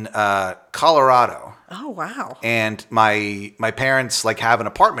in Colorado. Oh, wow. And my parents like have an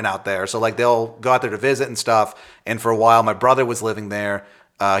apartment out there, so like they'll go out there to visit and stuff. And for a while, my brother was living there.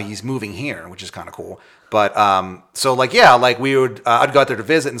 He's moving here, which is kind of cool. But so like yeah, like we would I'd go out there to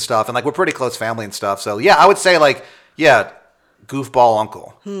visit and stuff, and like we're pretty close family and stuff. So yeah, I would say like yeah, goofball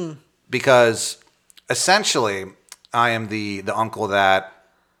uncle, because essentially I am the uncle that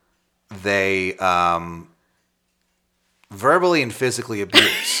they verbally and physically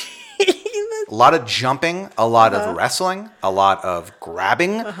abuse. a lot of jumping, a lot of wrestling, a lot of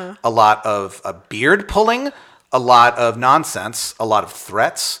grabbing, a lot of beard pulling, a lot of nonsense, a lot of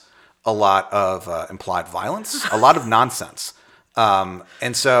threats, a lot of implied violence, a lot of nonsense.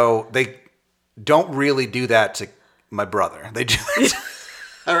 And so they don't really do that to my brother. They do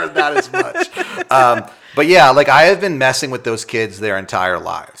that not as much. But yeah, like I have been messing with those kids their entire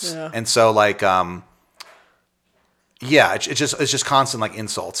lives. Yeah. And so like, yeah, it's just constant like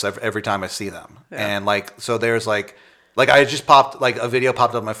insults every time I see them. Yeah. And like, so there's like I just popped, like a video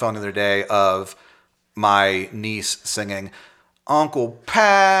popped up on my phone the other day of my niece singing, Uncle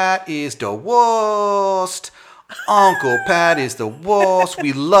Pat is the worst. Uncle Pat is the worst.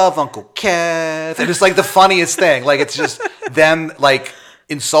 We love Uncle Kev. And it's like the funniest thing. Like it's just them like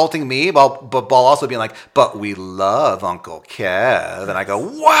insulting me, but while also being like, but we love Uncle Kev. And I go,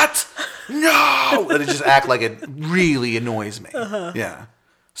 what? No. And it just act like it really annoys me. Yeah.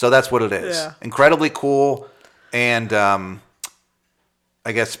 So that's what it is. Yeah. Incredibly cool and I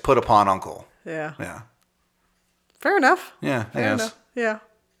guess put upon Uncle. Yeah. Yeah. Fair enough. Yeah, I guess. Yeah.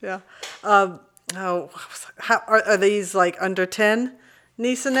 Yeah. How are these like under 10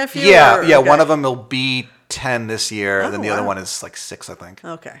 niece and nephew? Yeah, okay. One of them will be 10 this year, and then the other one is like 6, I think.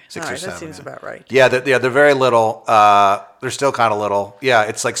 Okay. 6 or 7. That seems about right. Yeah, they're very little. They're still kind of little. Yeah,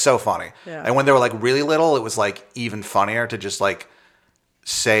 it's like so funny. Yeah. And when they were like really little, it was like even funnier to just like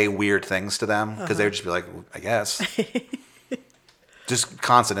say weird things to them because they would just be like, I guess. Just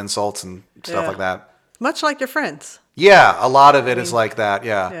constant insults and stuff like that. Much like your friends. Yeah, a lot of it is like that.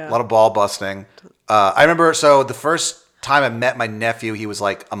 Yeah, a lot of ball busting. I remember, so the first time I met my nephew, he was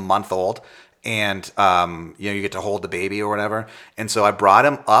like a month old, and you get to hold the baby or whatever. And so I brought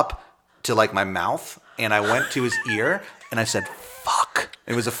him up to like my mouth, and I went to his ear, and I said, "Fuck."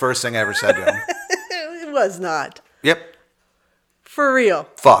 It was the first thing I ever said to him. It was not. Yep. For real.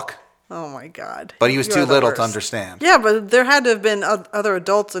 Fuck. Oh my God. But he was too little to understand. Yeah, but there had to have been other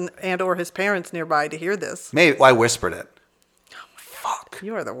adults and or his parents nearby to hear this. Maybe I whispered it. Oh my Fuck.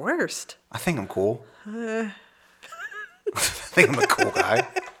 You are the worst. I think I'm cool. I think I'm a cool guy.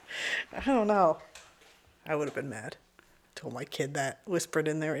 I don't know. I would have been mad. Told my kid that, whispered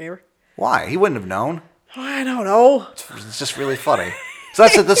in their ear. Why? He wouldn't have known. I don't know. It's just really funny. So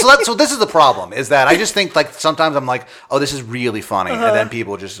so this is the problem, is that I just think like sometimes I'm like, oh, this is really funny. And then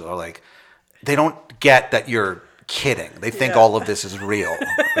people just are like, they don't get that you're kidding. They think all of this is real.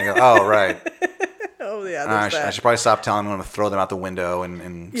 They go, oh, right. Oh, yeah. I should probably stop telling them to throw them out the window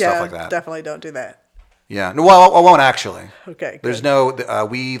and stuff like that. Definitely don't do that. Yeah. No, well, I won't actually. Okay. There's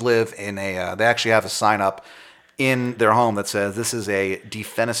we live in they actually have a sign up in their home that says this is a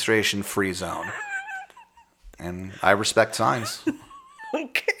defenestration free zone. And I respect signs.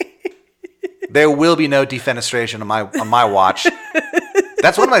 Okay. There will be no defenestration on my watch.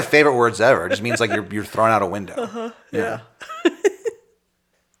 That's one of my favorite words ever. It just means like you're thrown out a window. Yeah.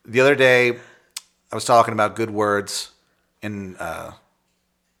 The other day, I was talking about good words in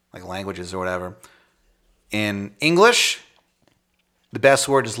like languages or whatever. In English, the best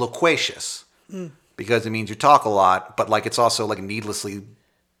word is loquacious because it means you talk a lot, but like it's also like needlessly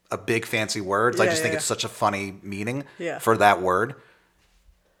a big fancy word. I just think it's such a funny meaning for that word.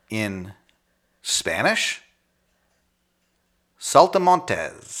 In Spanish,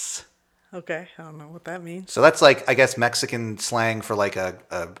 saltamontes. Okay, I don't know what that means. So that's like, I guess, Mexican slang for like a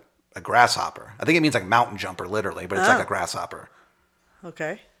grasshopper. I think it means like mountain jumper, literally, but it's like a grasshopper.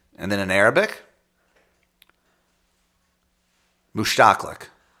 Okay. And then in Arabic, mushtaqlak.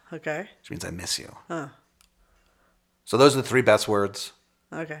 Okay. Which means I miss you. Huh. So those are the 3 best words.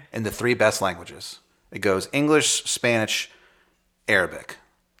 Okay. In the 3 best languages. It goes English, Spanish, Arabic.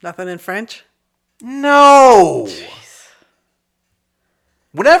 Nothing in French? No. Jeez.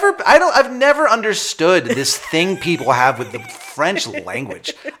 I've never understood this thing people have with the French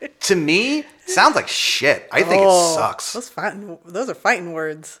language. To me, it sounds like shit. I think it sucks. Those are fighting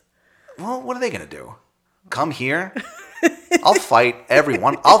words. Well, what are they gonna do? Come here? I'll fight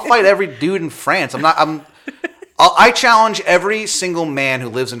everyone. I'll fight every dude in France. I challenge every single man who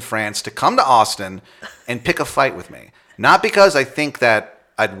lives in France to come to Austin and pick a fight with me. Not because I think that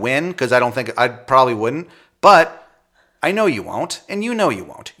I'd win, because I probably wouldn't, but I know you won't, and you know you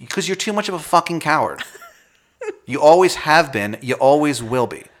won't, because you're too much of a fucking coward. You always have been, you always will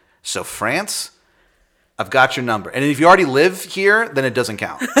be. So France, I've got your number. And if you already live here, then it doesn't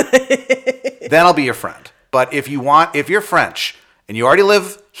count. Then I'll be your friend. But if you're French, and you already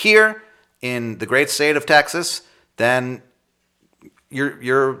live here in the great state of Texas, then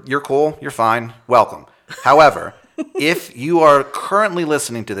you're cool, you're fine, welcome. However, if you are currently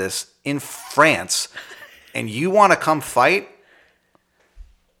listening to this in France and you want to come fight,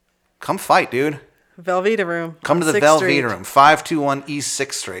 come fight, dude. Velveeta Room. Come to the 6th Velveeta Street. Room, 521 East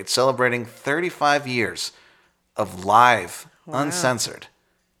 6th Street, celebrating 35 years of live, uncensored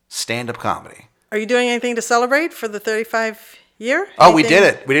stand-up comedy. Are you doing anything to celebrate for the 35 year? Oh, we did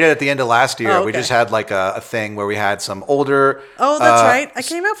it. We did it at the end of last year. Oh, okay. We just had like a thing where we had some older. Oh, that's right. I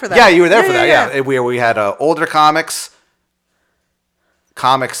came out for that. Yeah, you were there for that. Yeah, we had older comics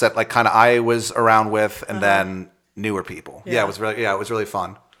that like kind of I was around with, and then newer people. Yeah, it was really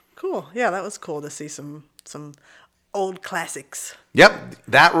fun. Cool. Yeah, that was cool to see some old classics. Yep,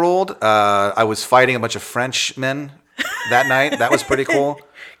 that ruled. I was fighting a bunch of Frenchmen that night. That was pretty cool.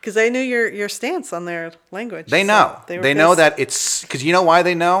 Because they knew your stance on their language. They know. So they know that it's... Because you know why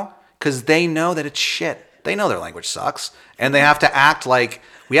they know? Because they know that it's shit. They know their language sucks. And they have to act like...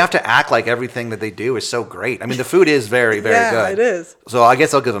 We have to act like everything that they do is so great. I mean, the food is very, very good. Yeah, it is. So I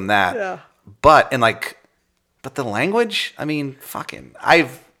guess I'll give them that. Yeah. But the language, I mean, fucking...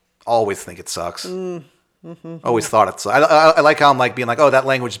 I've always think it sucks. Always thought it sucks. I like how I'm like being like, oh, that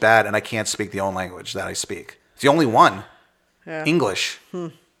language is bad, and I can't speak the own language that I speak. It's the only one. Yeah. English.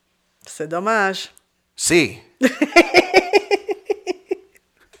 C'est dommage. See.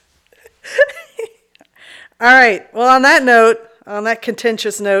 All right. Well, on that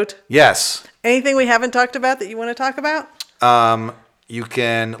contentious note, Yes. anything we haven't talked about that you want to talk about? You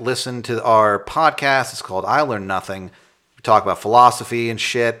can listen to our podcast. It's called I Learn Nothing. We talk about philosophy and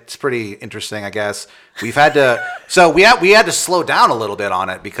shit. It's pretty interesting, I guess. We've had to, we had to slow down a little bit on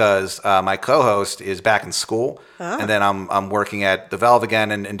it because my co-host is back in school, and then I'm working at the Valve again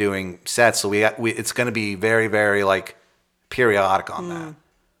and doing sets. So it's going to be very, very like periodic on that.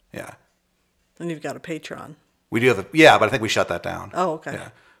 Yeah. And you've got a Patreon. We do have but I think we shut that down. Oh, okay. Yeah.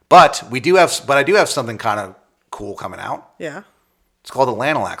 But I do have something kind of cool coming out. Yeah. It's called the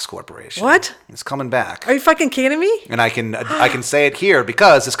Lanolax Corporation. What? It's coming back. Are you fucking kidding me? And I can say it here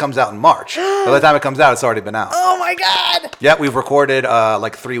because this comes out in March. By the time it comes out, it's already been out. Oh my God. Yeah, we've recorded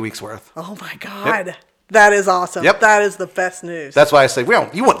like 3 weeks worth. Oh my God. That is awesome. Yep. That is the best news. That's why I said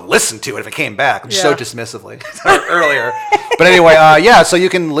you wouldn't listen to it if it came back so Yeah. dismissively earlier. But anyway, so you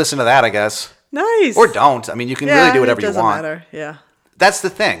can listen to that, I guess, nice. or don't. I mean, you can really do whatever it you doesn't want. matter. Yeah. That's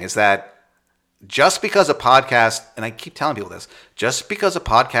the thing is that just because a podcast, and I keep telling people this, just because a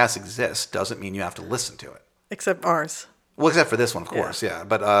podcast exists doesn't mean you have to listen to it. Except ours. Well, except for this one, of course, yeah.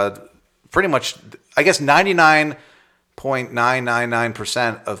 But pretty much, I guess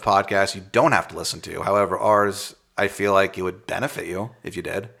 99.999% of podcasts you don't have to listen to. However, ours, I feel like it would benefit you if you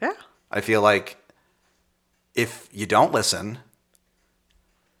did. Yeah. I feel like if you don't listen,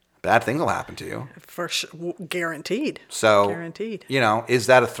 bad things will happen to you. For sure. Guaranteed. So, Guaranteed. Is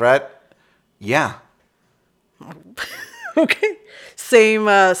that a threat? Yeah. Okay. Same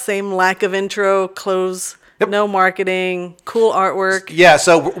lack of intro, close, no marketing, cool artwork. Yeah,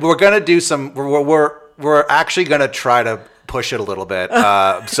 so we're gonna do some. We're actually gonna try to push it a little bit.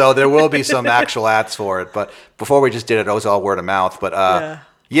 So there will be some actual ads for it. But before we just did it, it was all word of mouth. But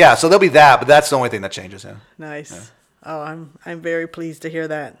yeah. So there'll be that. But that's the only thing that changes. Yeah. Nice. Yeah. Oh, I'm very pleased to hear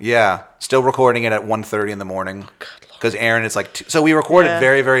that. Yeah, still recording it at 1:30 in the morning because Aaron is like. So we recorded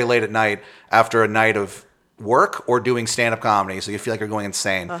very, very late at night after a night of work or doing stand-up comedy, so you feel like you're going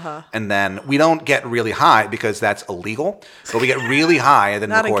insane. And then we don't get really high because that's illegal, but we get really high and then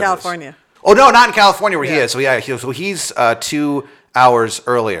Not record in California. This. Oh no, not in California where he is. So he's 2 hours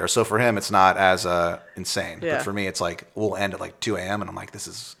earlier. So for him, it's not as insane. Yeah. But for me, it's like we'll end at like 2 a.m. and I'm like, this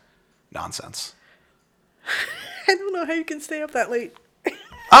is nonsense. I don't know how you can stay up that late.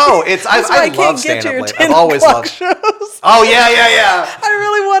 Oh, I can't love get staying to up your late. 10 I've always o'clock loved shows. Oh yeah. I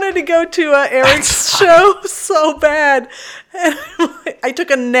really wanted to go to Eric's show so bad. And I took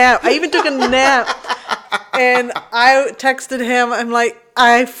a nap. I even took a nap. And I texted him. I'm like,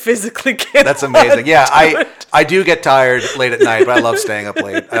 I physically can't. That's amazing. Yeah, I do get tired late at night, but I love staying up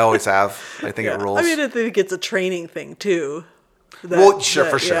late. I always have. I think it rules. I mean, I think it's a training thing too. For sure.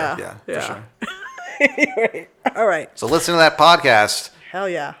 Yeah, for sure. Anyway, all right. So listen to that podcast. Hell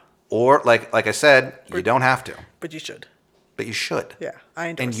yeah. Or like I said, you don't have to, But you should. but you should. Yeah, I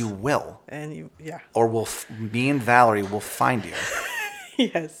endorse. And you will. And you, yeah. Or me and Valerie will find you.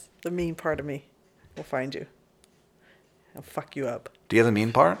 Yes, the mean part of me will find you. I'll fuck you up. Do you have the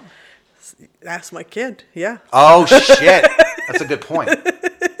mean part? Ask my kid. Yeah. Oh shit, that's a good point.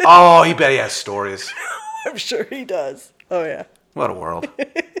 Oh, you bet he has stories. I'm sure he does. Oh yeah. What a world.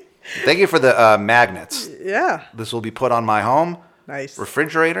 Thank you for the magnets. Yeah. This will be put on my home Nice.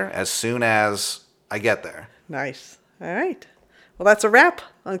 refrigerator as soon as I get there. Nice. All right. Well, that's a wrap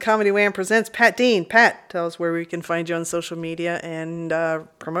on Comedy Wham Presents Pat Dean. Pat, tell us where we can find you on social media and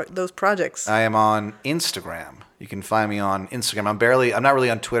promote those projects. I am on Instagram. You can find me on Instagram. I'm not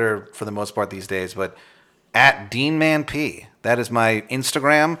really on Twitter for the most part these days, but at DeanManP. That is my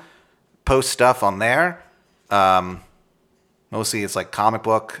Instagram. Post stuff on there. Mostly it's like comic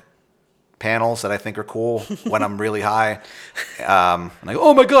book panels that I think are cool when I'm really high. And I go,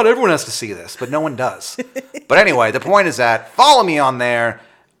 oh my God, everyone has to see this, but no one does. But anyway, the point is that follow me on there.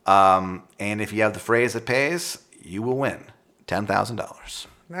 And if you have the phrase that pays, you will win $10,000.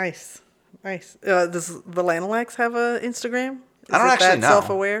 Nice. Does the Lanolax have an Instagram? I don't actually know.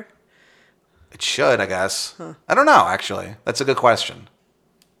 Self-aware? It should, I guess. Huh. I don't know, actually. That's a good question.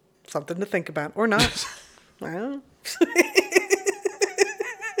 Something to think about. Or not. I don't know.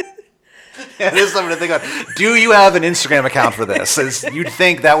 Yeah, it is something to think about. Do you have an Instagram account for this? You'd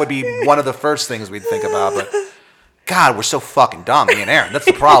think that would be one of the first things we'd think about, but God, we're so fucking dumb, me and Aaron. That's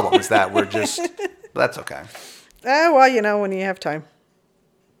the problem, is that we're just... That's okay. Well, when you have time.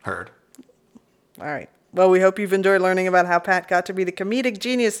 Heard. All right. Well, we hope you've enjoyed learning about how Pat got to be the comedic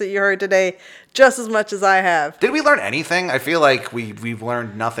genius that you heard today, just as much as I have. Did we learn anything? I feel like we've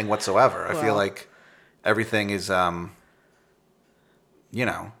learned nothing whatsoever. I feel like everything is,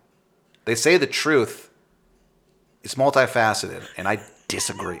 they say the truth is multifaceted, and I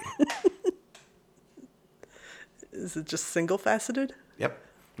disagree. Is it just single-faceted? Yep.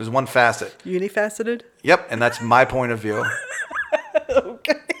 There's one facet. Unifaceted? Yep, and that's my point of view.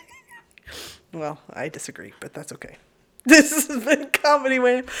 Okay. Well, I disagree, but that's okay. This has been Comedy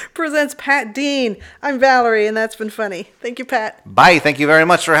Wham Presents Pat Dean. I'm Valerie, and that's been funny. Thank you, Pat. Bye. Thank you very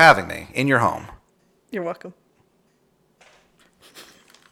much for having me in your home. You're welcome.